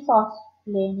resource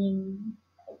planning.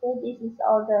 Okay, this is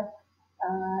all the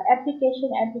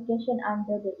application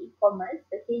under the e-commerce.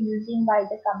 Okay, using by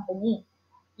the company.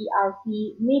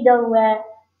 ERP, middleware,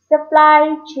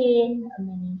 supply chain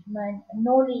management,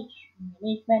 knowledge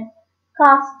management,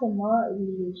 customer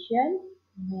relation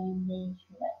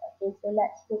management. Okay, so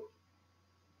let's look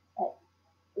at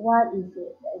what is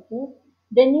it? Okay,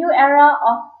 the new era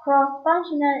of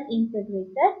cross-functional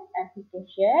integrated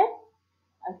application.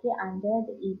 Okay, under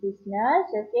the e-business.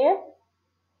 Okay,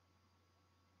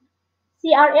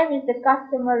 CRM is the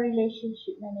customer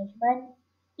relationship management.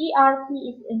 ERP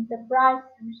is enterprise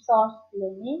resource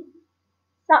planning.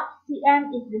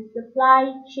 Sub-CM is the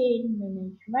supply chain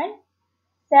management.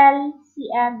 Sell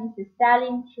CM is the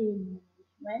selling chain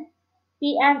management.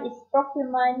 PM is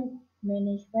procurement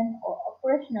management or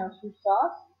operational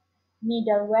resource.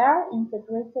 Middleware,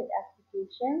 integrated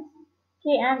applications.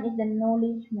 KM is the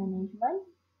knowledge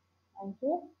management.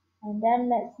 Okay, and then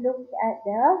let's look at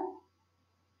the,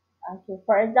 okay,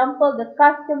 for example, the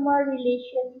customer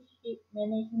relationship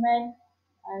management.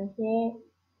 Okay,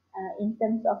 in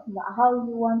terms of how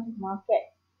you want to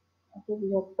market, okay,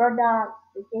 your products.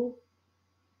 Okay,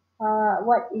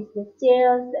 what is the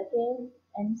sales, okay,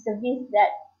 and service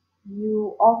that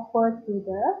you offer to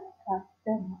the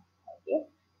customer. Okay,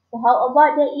 so how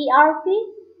about the ERP?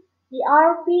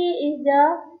 ERP is the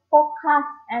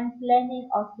forecast and planning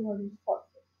of your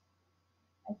resources.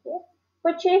 Okay,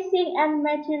 purchasing and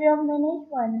material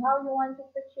management, how you want to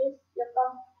purchase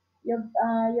your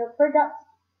products,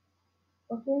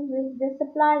 okay, with the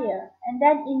supplier. And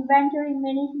then inventory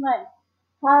management,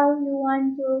 how you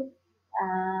want to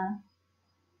uh,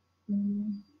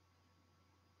 mm,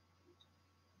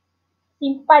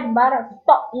 simpan barang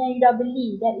stok yang you dah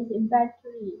beli, that is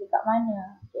inventory, dekat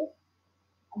mana, okay?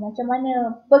 Macam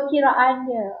mana perkiraan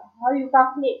dia, how you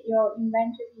calculate your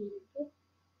inventory, okay?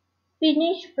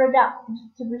 Finished product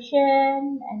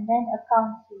distribution, and then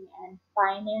accounting and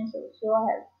finance also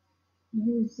have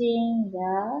using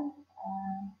the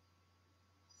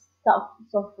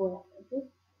software, okay?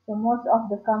 So most of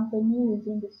the company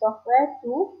using the software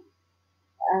to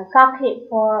calculate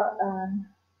for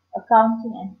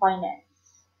accounting and finance.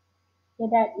 Okay,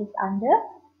 that is under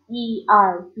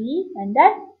ERP. And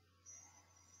then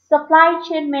supply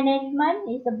chain management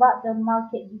is about the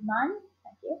market demand,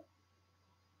 okay,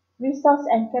 resource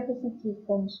and capacity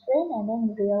constraint, and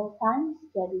then real time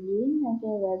scheduling,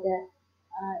 okay, whether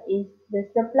is the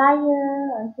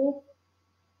supplier, okay,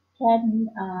 can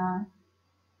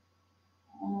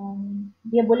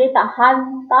dia boleh tak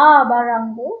hantar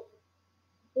barang tu,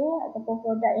 okay, ataupun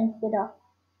produk yang kita dah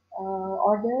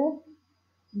order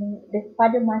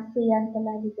pada masa yang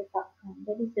telah ditetapkan.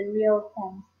 That is the real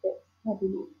time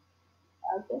scheduling.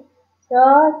 Okay. So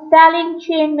selling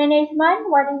chain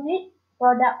management, what is it?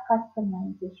 Product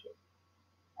customization.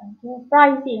 Okay.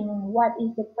 Pricing, what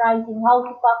is the pricing? How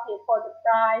to calculate for the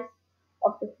price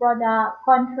of the product?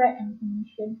 Contract and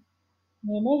commission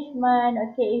management.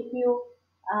 Okay. If you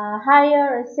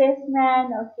hire a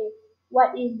salesman, okay,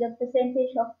 what is the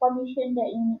percentage of commission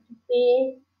that you need to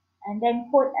pay? And then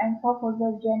quote and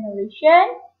proposal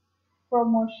generation,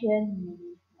 promotion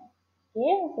management.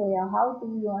 Okay, so yeah, how do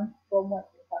you want to promote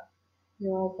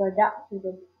your product to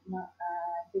the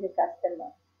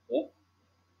customer? Okay,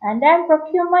 and then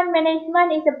procurement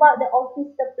management is about the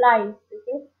office supplies.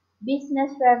 Okay,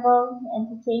 business travel,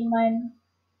 entertainment,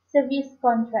 service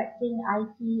contracting,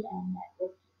 IT, and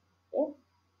networking. Okay,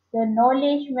 the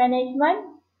knowledge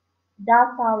management,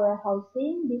 data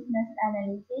warehousing, business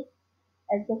analytics,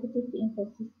 executive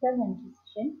ecosystem, and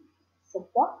decision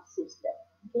support system.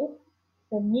 Okay,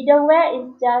 so middleware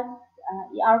is just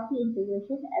ERP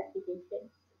integration application.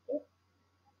 Okay,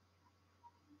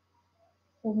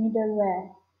 so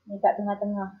middleware ni kat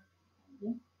tengah-tengah.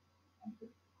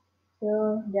 Okay,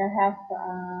 so they have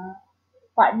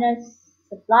partners,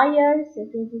 suppliers.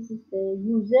 Okay, this is the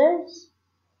users,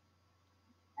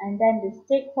 and then the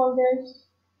stakeholders,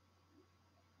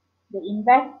 the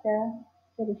investor,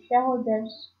 so the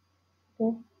shareholders,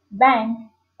 okay, bank,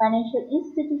 financial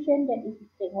institution, that is the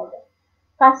stakeholder,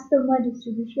 customer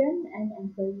distribution, and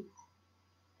employees.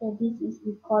 So this is,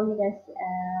 we call it as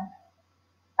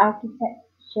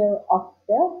architecture of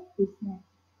the business.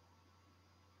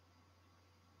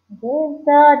 Okay,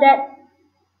 so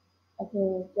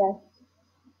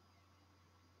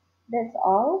that's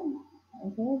all.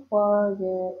 Okay, for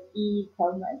the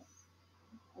e-commerce,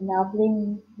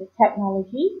 enabling the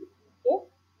technology. Okay,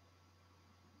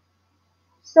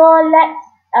 so let's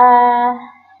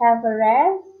have a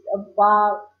rest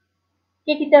about.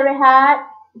 Okay, kita rehat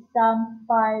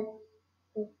sampai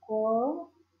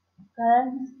pukul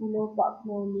sekarang 10.46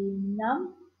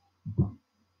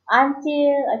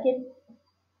 until, okay,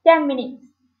 10 minutes.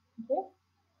 Okay,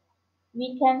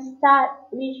 we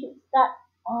should start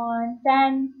on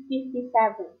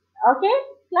 10:57. Okay,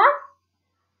 class,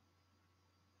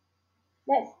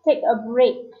 let's take a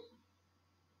break.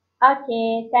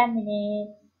 Okay, 10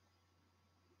 minutes.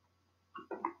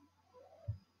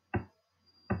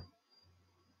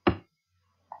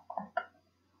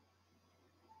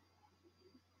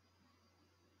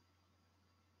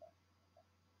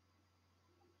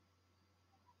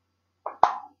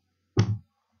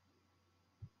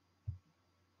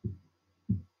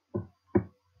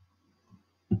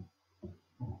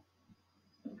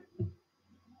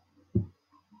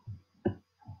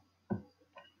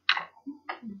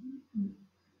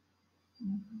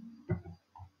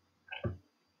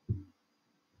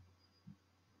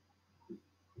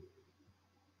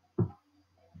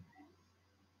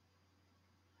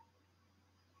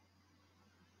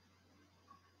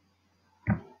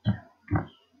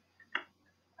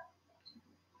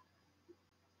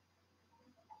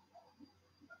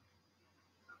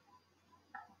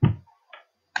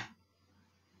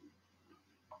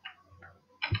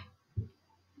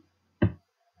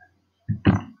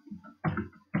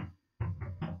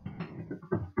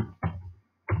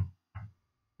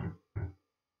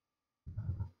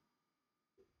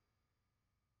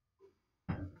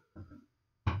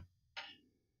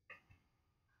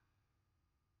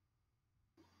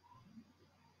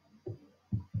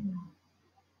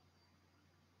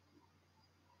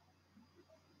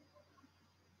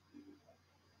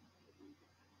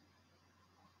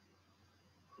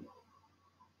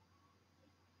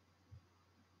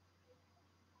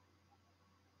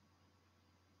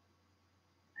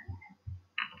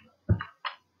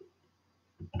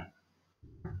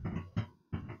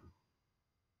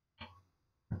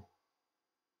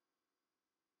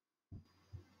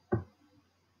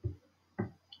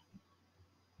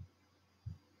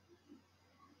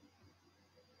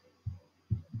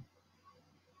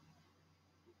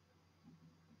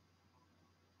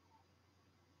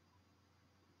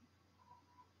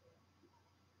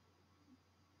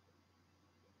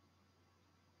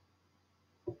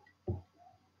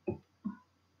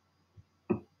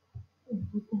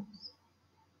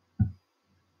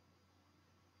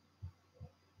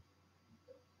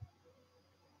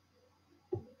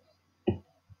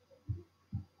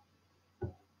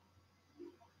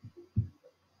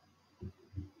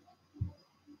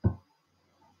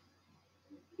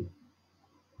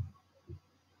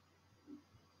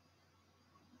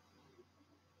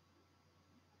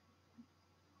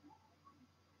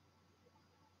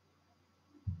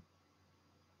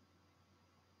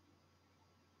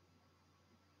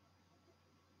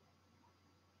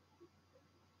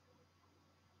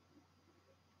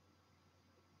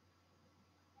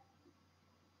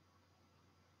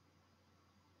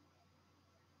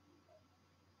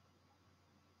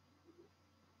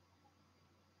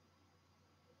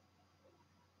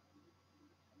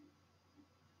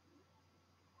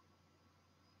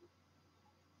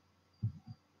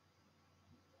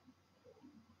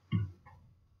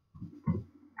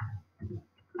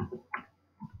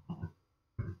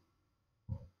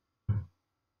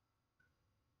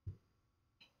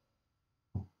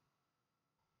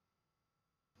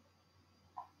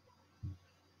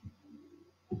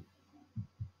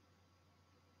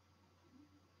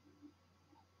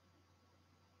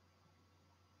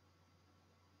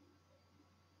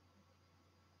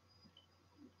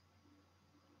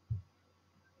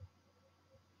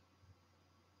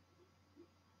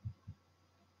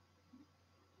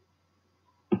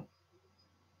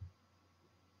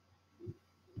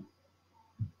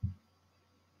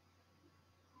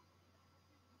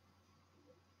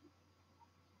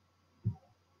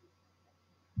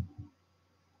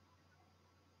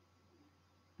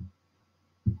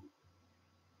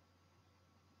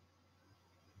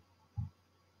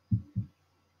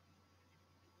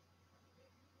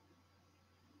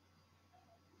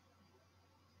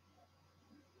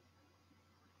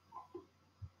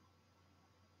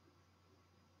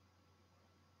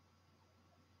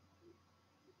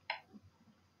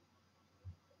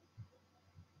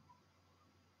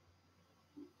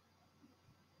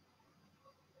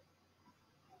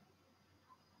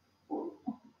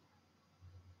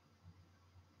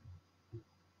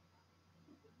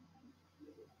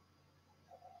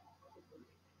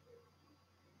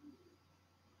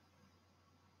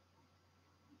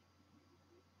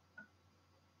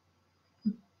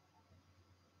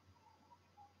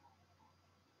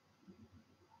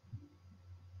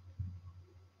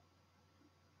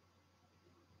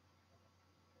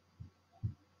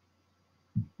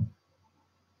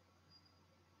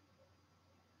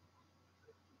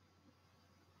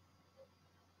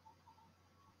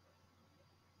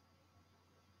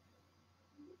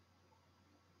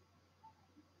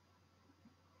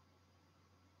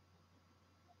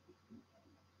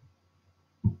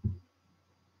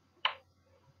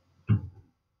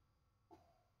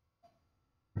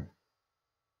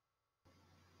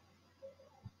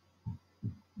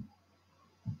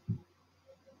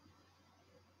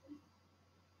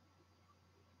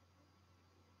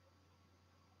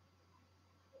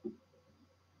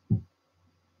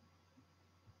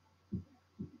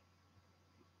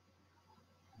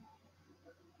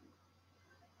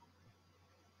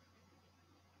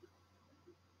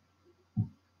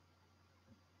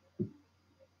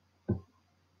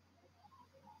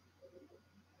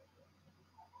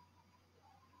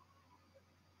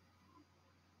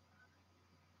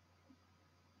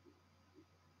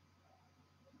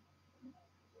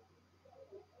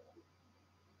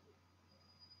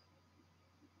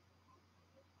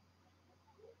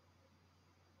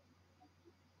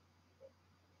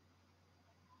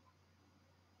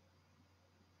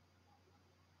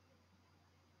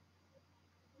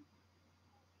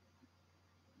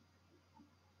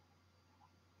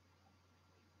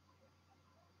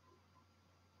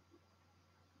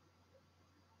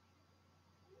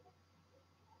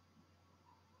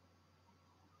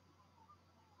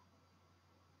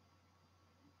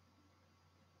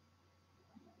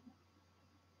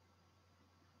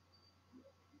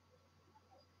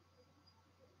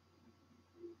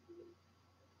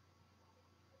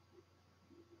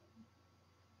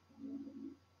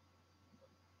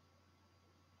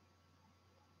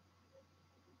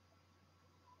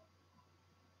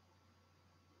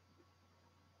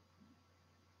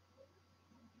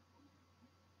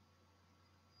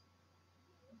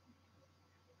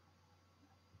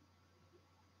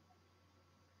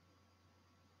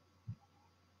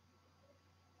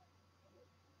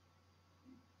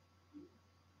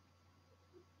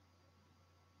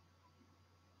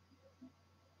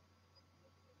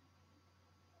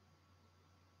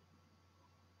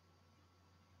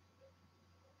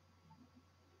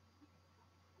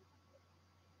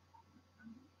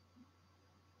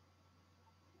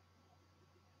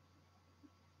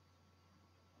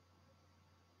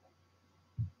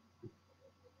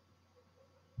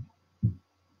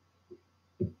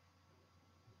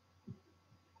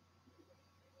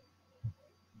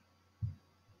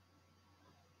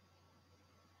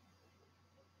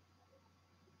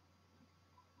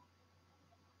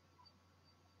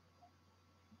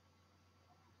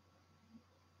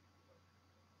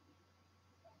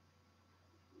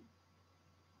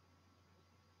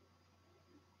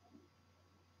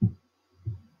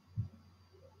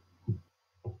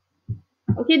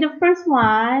 Okay, the first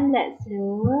one, let's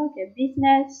look at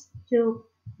business to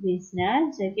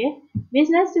business. Okay,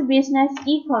 business to business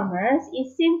e-commerce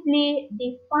is simply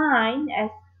defined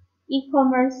as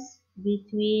e-commerce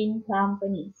between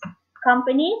companies,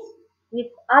 companies with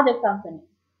other companies.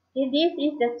 Okay, this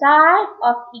is the type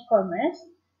of e-commerce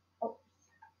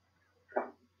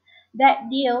that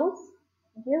deals,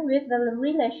 okay, with the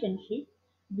relationship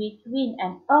between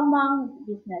and among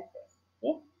businesses.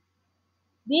 Okay,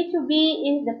 B2B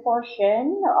is the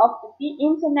portion of the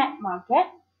internet market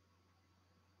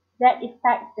that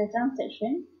affects the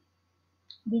transaction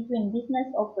between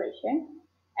business operations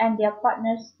and their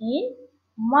partners in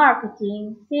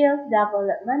marketing, sales,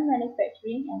 development,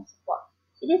 manufacturing, and support.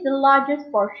 It is the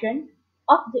largest portion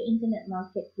of the internet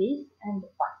marketplace and the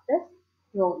fastest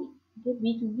growing. Okay,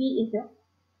 B2B is the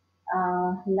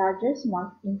largest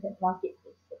internet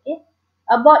marketplace. Okay,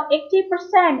 about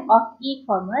 80% of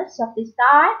e-commerce of this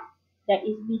type, that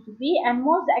is B2B, and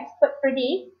most experts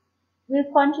predict will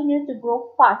continue to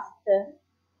grow faster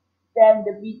than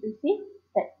the B2C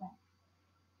segment.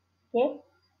 Okay,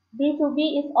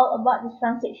 B2B is all about the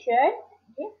transaction,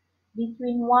 okay,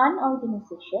 between one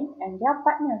organization and their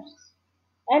partners.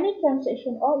 Any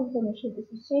transaction or information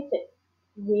associated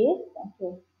with,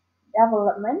 okay,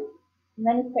 development,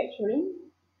 manufacturing,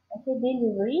 okay,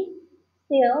 delivery,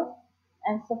 sales,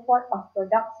 and support of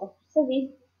products or service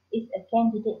is a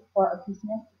candidate for a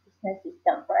business-to-business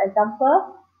system. For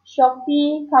example,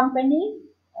 Shopee company,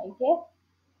 okay,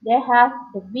 they have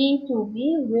the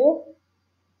B2B with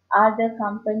other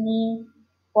company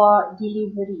for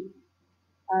delivery,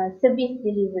 service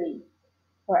delivery.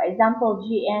 For example,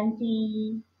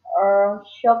 GNT or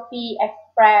Shopee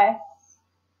Express,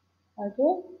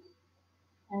 okay,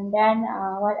 and then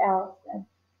what else?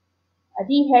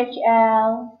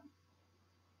 DHL,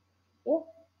 okay.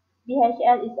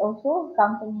 DHL is also a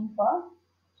company for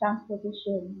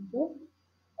transportation, okay,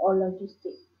 or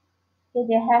logistics. Okay,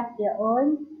 they have their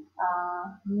own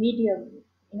medium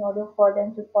in order for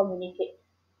them to communicate.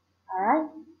 Alright,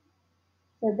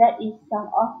 so that is some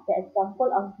of the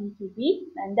example of B2B,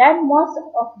 and then most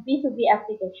of B2B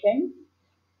applications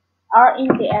are in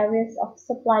the areas of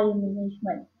supply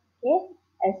management, okay,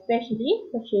 especially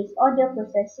purchase order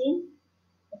processing,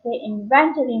 okay,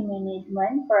 inventory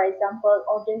management, for example,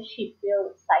 order ship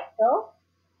bill cycle,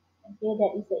 okay,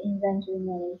 that is the inventory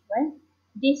management,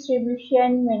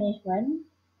 distribution management,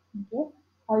 okay,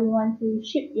 how you want to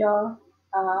ship your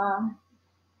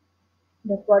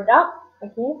the product,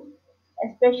 okay,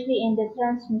 especially in the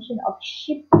transmission of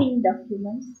shipping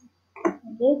documents,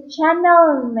 okay,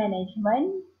 channel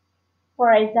management,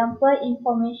 for example,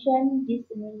 information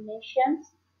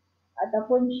disseminations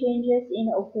ataupun changes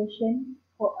in operation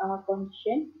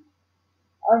condition,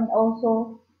 and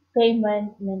also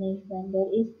payment management, that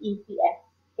is EPS.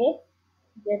 Okay,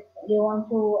 that they want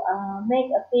to make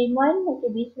a payment,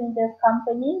 okay, between the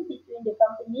company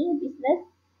business,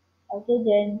 okay,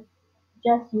 then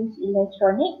just use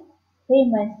electronic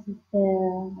payment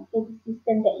system, okay, the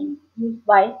system that is used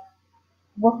by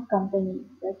both companies.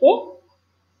 Okay,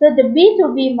 so the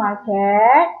B2B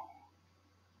market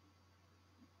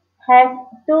has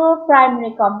two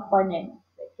primary components,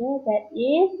 okay, that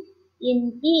is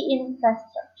in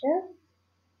e-infrastructure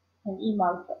and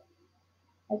e-market.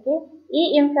 Okay,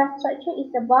 e-infrastructure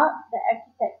is about the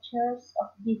architectures of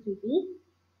B2B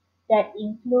that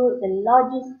include the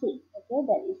logistics, okay,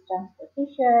 that is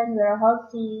transportation,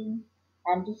 warehousing,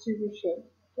 and distribution.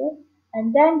 Okay,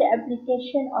 and then the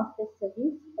application of the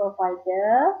service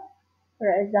provider,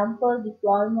 for example,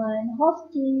 deployment,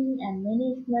 hosting, and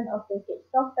management of package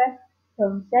software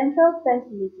from central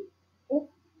facilities. Okay,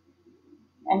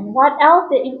 and what else?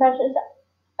 The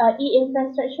infrastructure,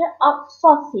 e-infrastructure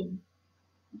outsourcing.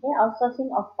 Okay,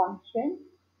 outsourcing of functions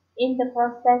in the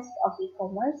process of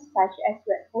e-commerce, such as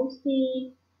web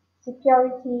hosting,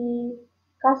 security,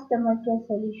 customer care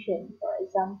solution. For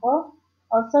example,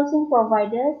 outsourcing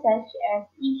providers such as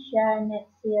Isha,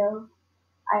 NetSales,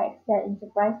 IXL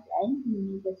Enterprise, and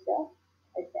Universal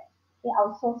Asset. Okay,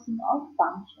 outsourcing of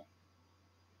function.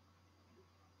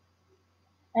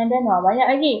 And then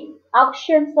banyak lagi.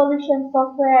 Auction solution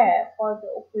software for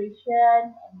the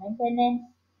operation and maintenance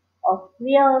of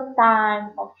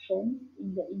real-time auctions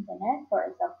in the internet. For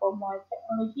example, more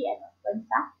technology and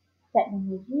OpenStack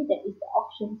technology, that is the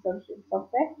auction solution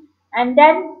software. And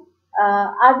then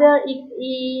other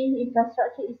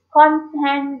infrastructure is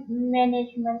content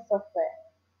management software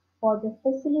for the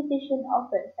facilitation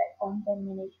of website content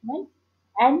management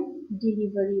and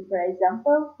delivery. For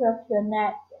example,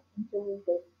 Procurement and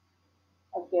Interwebs.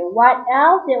 Okay, what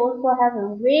else? They also have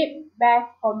a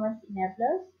web-based commerce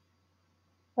enablers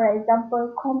For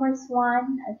example, Commerce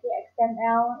One, okay,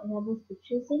 XML enables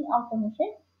purchasing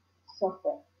automation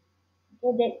software.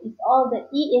 Okay, that is all the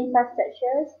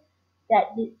e-infrastructures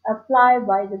that is applied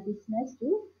by the business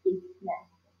to business.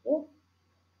 Okay.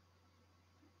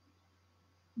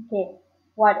 Okay.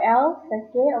 What else?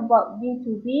 Okay, about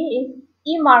B2B is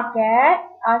e-market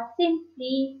are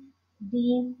simply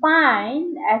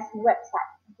defined as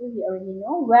websites. Okay, we already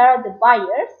know where the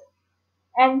buyers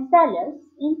and sellers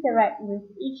interact with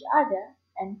each other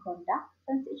and conduct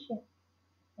transactions.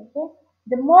 Okay.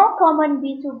 The more common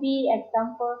B2B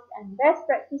examples and best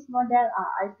practice model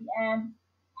are IBM,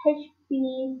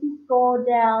 HP, Cisco,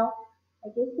 Dell.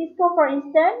 Okay, Cisco for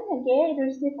instance, okay, it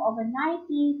receives over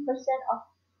 90% of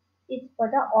its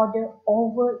product order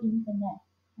over internet.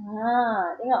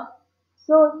 Tengok.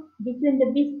 So between the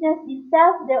business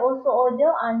itself, they also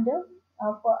order under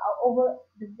for over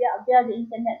via the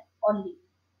internet only.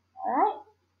 Alright.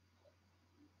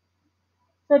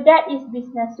 So that is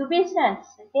business to business.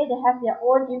 Okay, they have their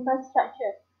own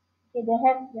infrastructure. Okay, they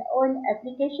have their own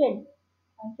application.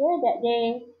 Okay, that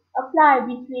they apply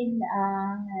between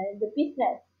the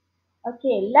business.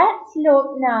 Okay, let's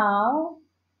look now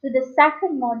to the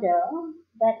second model,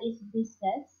 that is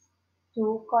business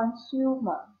to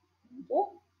consumer. Okay,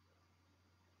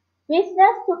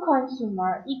 business to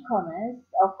consumer e-commerce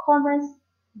or commerce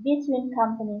between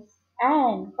companies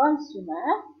and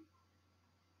consumer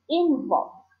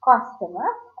involves customer,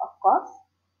 of course.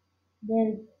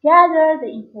 They gather the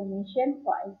information,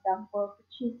 for example,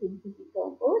 purchasing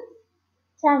physical goods,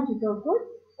 tangible goods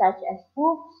such as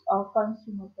books or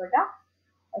consumer products.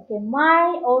 Okay,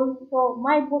 my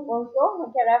book also,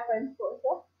 okay, reference book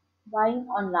also, buying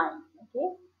online,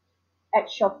 okay, at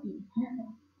Shopee.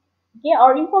 Okay,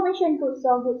 or information goods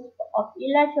or goods of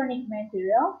electronic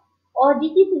material or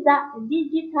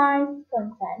digitized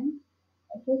content,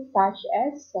 okay, such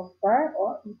as software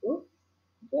or ebooks.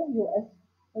 Okay, you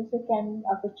also can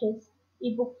purchase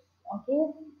ebooks,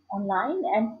 okay, online,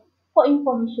 and for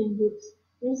information goods,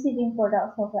 receiving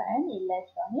products over an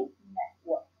electronic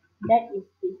network. That is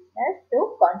business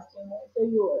to consumer. So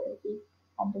you already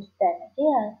understand,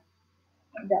 okay,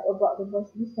 about the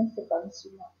business to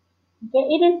consumer. Okay,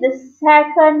 it is the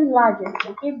second largest.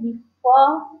 Okay,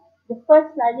 before the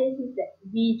first largest is the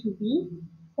B2B,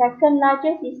 second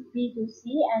largest is B2C,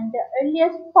 and the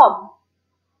earliest form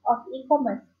of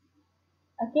e-commerce.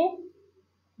 Okay,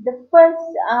 the first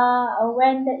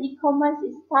when the e-commerce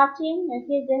is starting,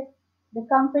 okay, the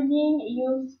company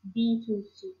use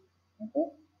B2C. Okay,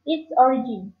 its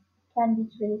origin can be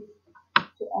traced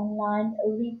to online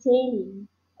retailing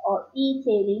or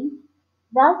e-tailing.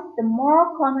 Thus, the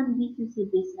more common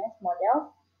B2C business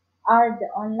models are the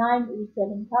online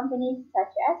retailing companies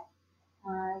such as,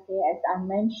 okay, as I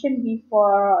mentioned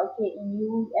before, okay, in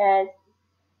US,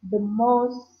 the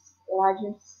most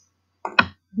largest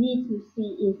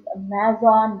B2C is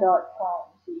Amazon.com.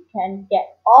 So you can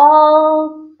get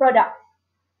all products,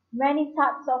 many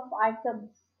types of items,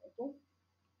 okay,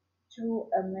 through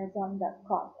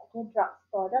Amazon.com. Okay,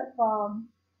 drugstore.com,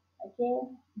 okay,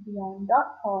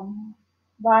 beyond.com,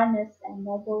 Barnes and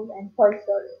Noble and Toy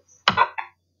Stories.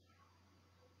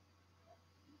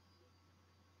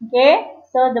 Okay,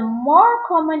 so the more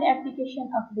common application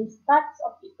of these types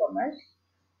of e-commerce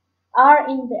are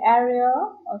in the area,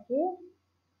 okay,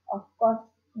 of course,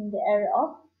 in the area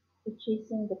of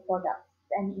purchasing the products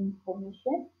and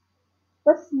information,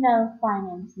 personal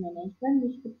finance management,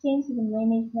 which pertains to the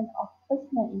management of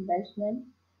personal investment,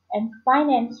 and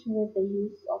finance with the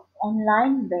use of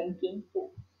online banking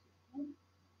tools.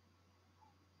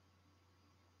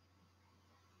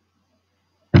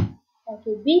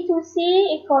 Okay, B2C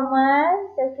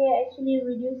e-commerce, okay, actually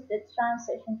reduce the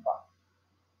transaction cost,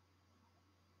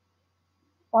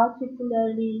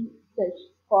 particularly search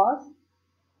cost,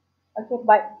 okay,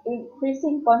 by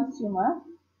increasing consumer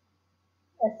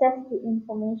access to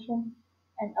information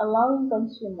and allowing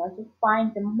consumers to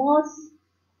find the most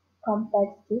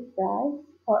competitive price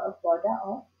for a product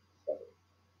or service.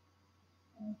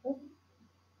 Okay.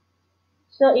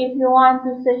 So if you want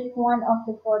to search one of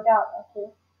the product,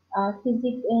 okay,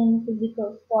 in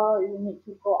physical store, you need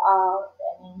to go out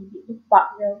and you need to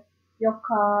park your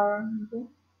car. Okay.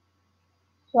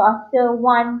 So after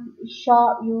one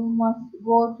shop, you must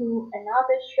go to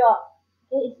another shop.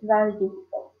 Okay, it's very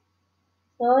difficult.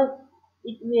 So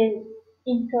it will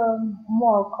incur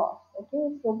more cost.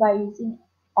 Okay, so by using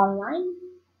online,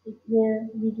 it will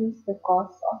reduce the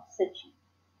cost of searching.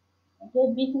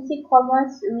 Okay, B2C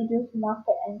commerce reduce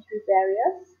market entry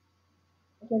barriers.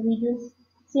 Okay, reduce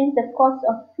since the cost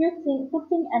of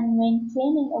putting and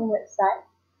maintaining a website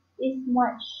is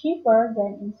much cheaper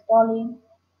than installing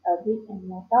a brick and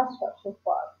mortar structure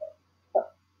for our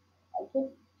website. Okay,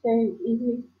 so if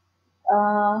we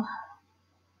uh,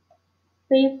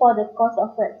 pay for the cost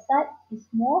of website is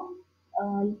more,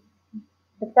 uh,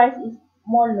 the price is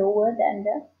more lower than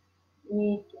the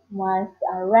we must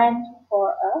rent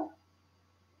for a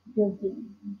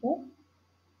building. Okay,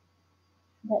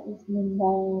 that is meant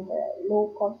by the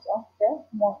low cost of the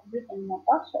brick and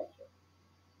mortar structure.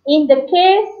 In the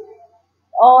case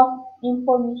of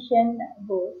information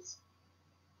goods,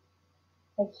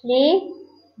 actually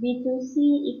B2C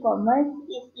e-commerce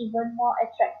is even more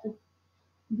attractive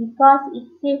because it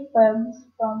saves firms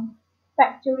from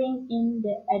factoring in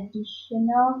the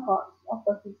additional cost of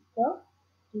a physical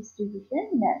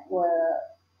distribution network.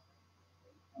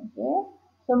 Okay.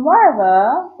 So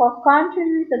moreover, for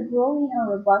countries with a growing and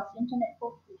robust internet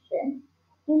population,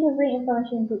 delivering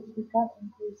information goods become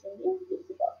increasingly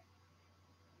feasible.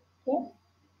 Okay.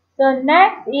 So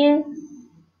next is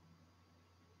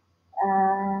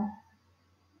uh,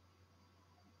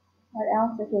 what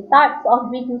else? Okay, types of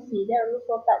B2C. There are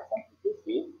also types of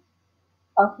B2C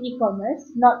of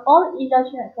e-commerce. Not all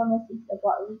electronic commerce is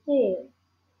about retail.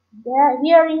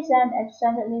 Here is an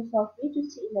extended list of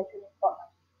B2C electronic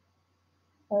commerce.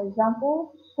 For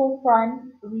example,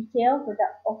 storefront retail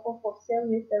product offer for sale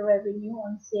with the revenue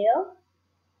on sale.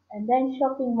 And then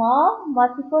shopping mall,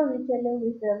 multiple retailer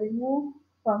with revenue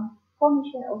from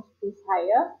commission or space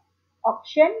hire.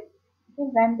 Auction, okay,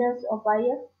 vendors or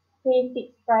buyers pay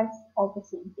fixed price or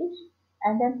percentage.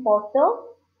 And then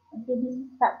portal, okay, this is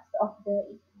types of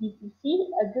the B2C,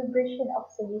 aggregation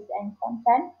of service and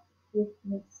content with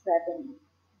mixed revenue.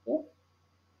 Okay.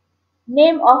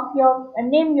 Name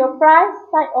your price,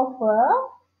 site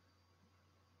offer,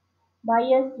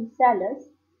 buyers to sellers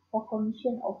for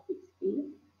commission or fixed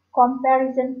fee,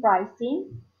 comparison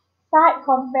pricing, site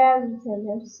compare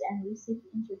retailers and receive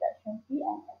introduction fee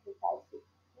and advertising.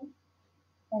 Okay.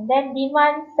 And then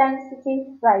demand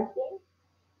sensitive pricing,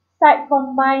 site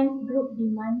combines group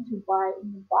demand to buy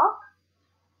in bulk,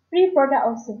 free product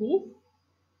or service.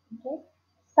 Okay.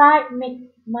 Site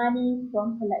makes money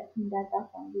from collecting data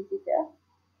from visitors.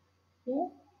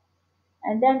 Okay.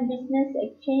 And then business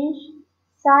exchange,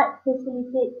 site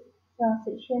facilitates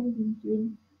transaction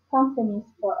between companies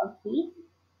for a fee.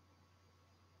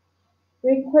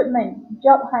 Recruitment,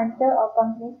 job hunter or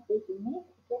companies facing it.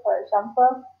 Okay, for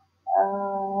example,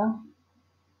 uh,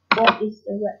 what is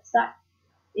the website?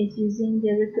 Is using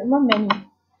the recruitment menu.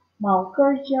 Mau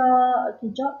kerja,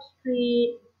 okay, job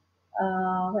street,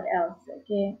 what else?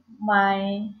 Okay,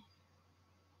 my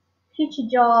future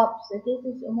jobs, okay,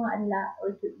 itu semua adalah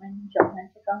recruitment job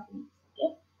hunter companies,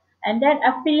 okay. And then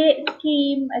affiliate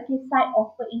scheme, okay, site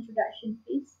offer introduction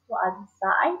fees to other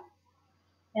site.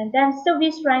 And then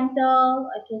service rental,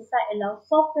 okay, site allows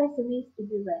software service to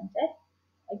be rented.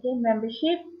 Okay,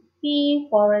 membership fee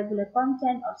for regular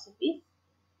content or service.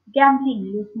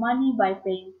 Gambling, lose money by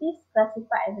paying fees.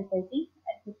 Classified advertising,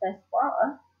 advertise for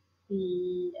a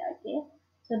fee. Okay,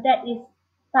 so that is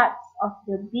types of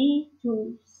the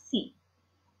B2C.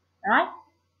 Right?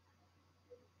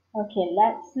 Okay,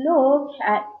 let's look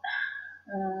at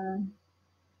uh,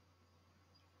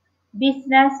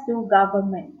 business to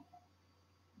government.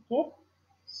 Okay,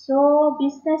 so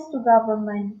business to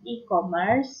government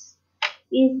e-commerce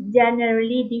is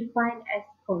generally defined as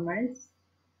commerce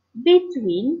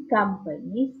between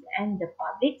companies and the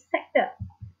public sector.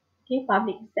 Okay,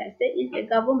 public sector is the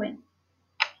government.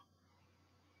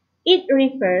 It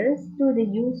refers to the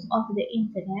use of the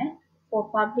internet for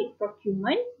public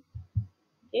procurement,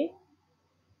 okay,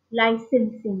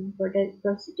 licensing for the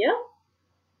procedure,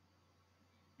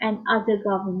 and other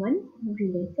government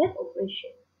related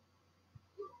operations.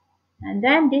 And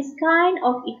then this kind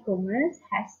of e-commerce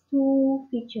has two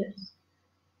features.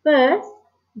 First,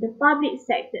 the public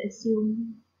sector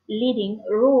assumes leading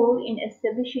role in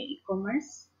establishing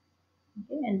e-commerce.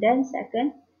 Okay, and then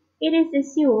second, it is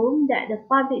assumed that the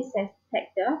public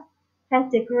sector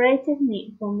has the greatest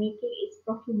need for making its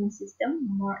procurement system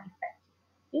more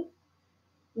effective.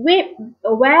 Okay?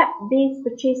 Web-based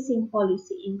purchasing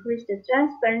policy increase the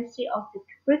transparency of the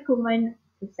procurement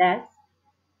process,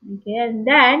 okay, and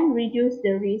then reduce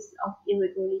the risk of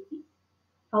irregularity.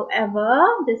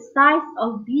 However, the size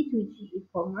of B2G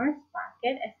e-commerce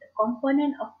market as a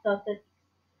component of total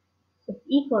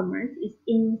e-commerce is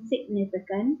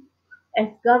insignificant as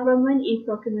government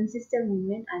e-procurement system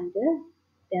remain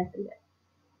underdeveloped.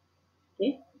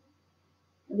 Okay,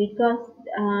 because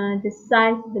the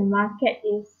size of the market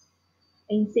is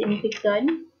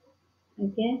insignificant.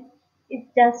 Okay, it's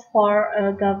just for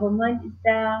government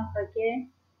itself. Okay,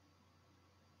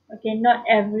 okay, not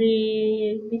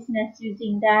every business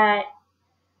using that.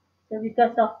 So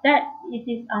because of that, it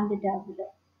is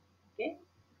underdeveloped. Okay.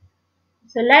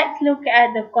 So let's look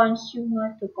at the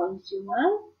consumer to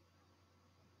consumer.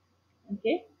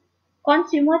 Okay.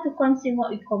 Consumer to consumer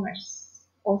e-commerce,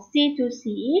 or C2C,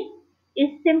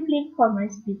 is simply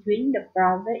commerce between the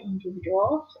private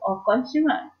individuals or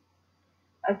consumers.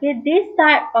 Okay, this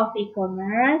type of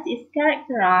e-commerce is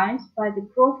characterized by the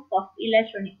growth of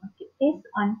electronic marketplace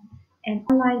on and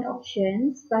online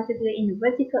auctions, particularly in the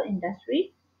vertical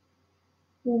industry,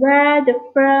 where the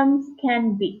firms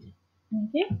can bid,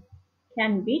 okay,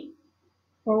 can bid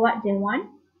for what they want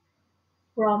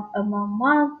from among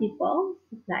multiple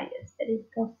suppliers, that is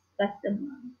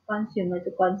customer, consumer to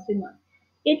consumer.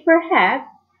 It perhaps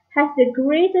has the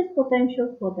greatest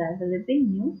potential for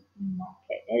developing new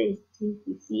market, that is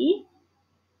C2C.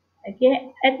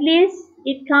 Okay, at least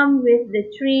it comes with the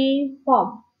three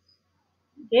forms.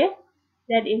 Okay,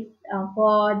 that is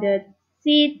for the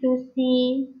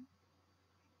C2C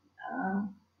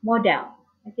model.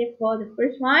 Okay, for the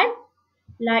first one,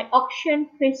 like auction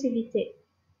facilitate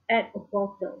at a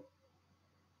portal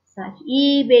such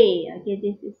eBay. Okay,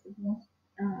 this is the most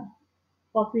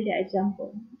popular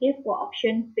example. Okay, for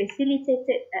auction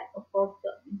facilitated at a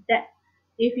portal. That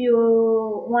if you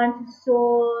want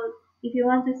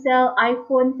to sell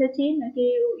iPhone 13,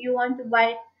 okay, you want to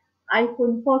buy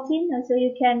iPhone 14, so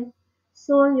you can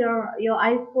sell your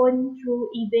iPhone through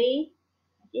eBay.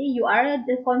 Okay, you are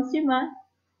the consumer,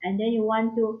 and then you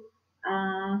want to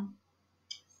uh,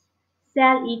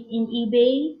 sell it in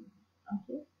eBay.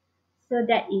 Okay, so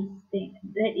that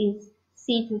is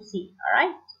C2C,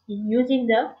 alright, using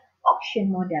the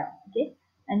auction model. Okay,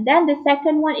 and then the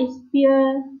second one is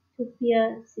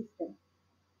peer-to-peer system,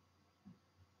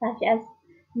 such as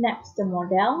Napster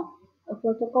model, a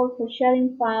protocol for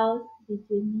sharing files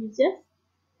between users.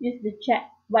 Use the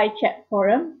chat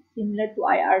forum similar to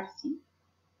IRC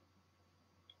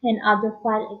and other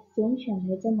file exchange and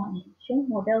data manipulation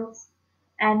models,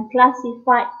 and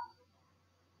classified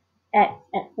at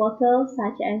portals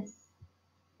such as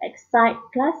Excite,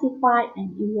 Classified,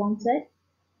 and eWanted,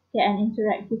 an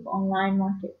interactive online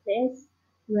marketplace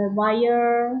where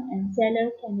buyer and seller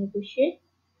can negotiate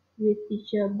with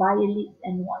feature buyer leads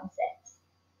and want sets.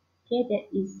 Okay,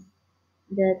 that is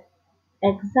the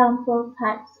example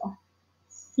types of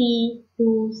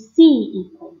C2C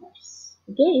e-commerce.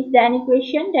 Okay, is there any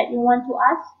question that you want to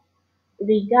ask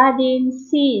regarding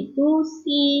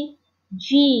C2C,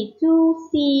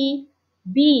 G2C,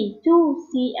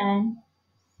 B2C, and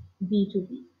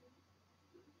B2B?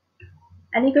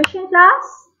 Any question, class?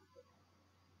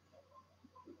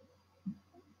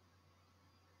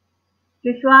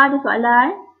 Joshua, ada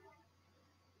soalan?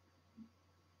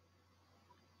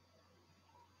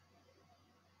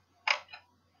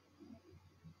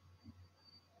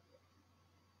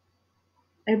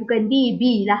 Bukan D,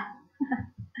 B lah.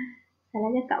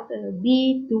 Salah cakap ke?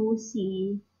 B2C.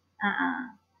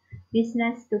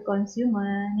 Business to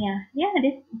consumer. Ni lah. Ni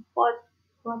ada four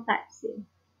types dia.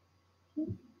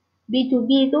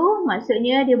 B2B tu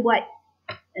maksudnya dia buat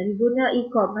guna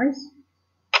e-commerce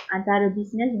antara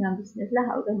bisnes dengan bisnes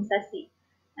lah, organisasi.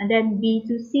 And then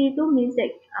B2C tu means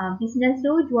that business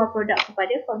tu jual produk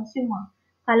kepada consumer.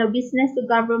 Kalau business to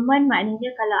government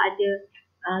maknanya kalau ada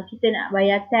kita nak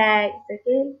bayar tax,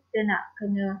 okay, kita nak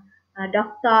kena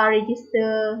daftar,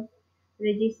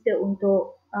 register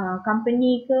untuk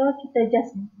company ke, kita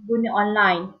just guna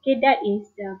online. Okay, that is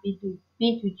the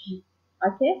B2G.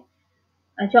 Okay.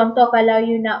 Contoh kalau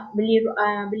you nak beli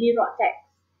road tax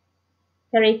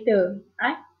kereta,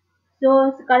 right?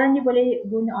 So sekarang ni boleh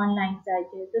guna online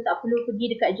saja. So tak perlu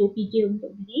pergi dekat JPJ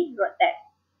untuk beli road tax.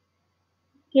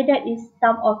 Okay, that is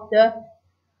some of the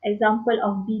example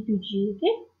of B2G.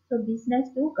 Okay, so business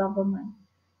to government.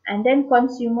 And then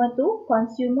consumer tu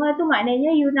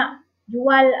maknanya you nak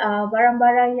jual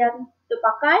barang-barang yang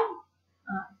terpakai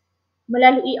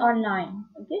melalui online.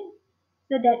 Okay,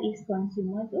 so that is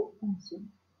consumer to consumer.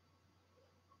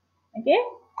 Okay,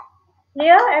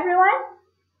 clear everyone?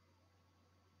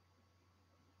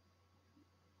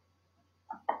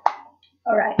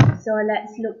 Alright, so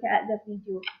let's look at the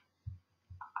video.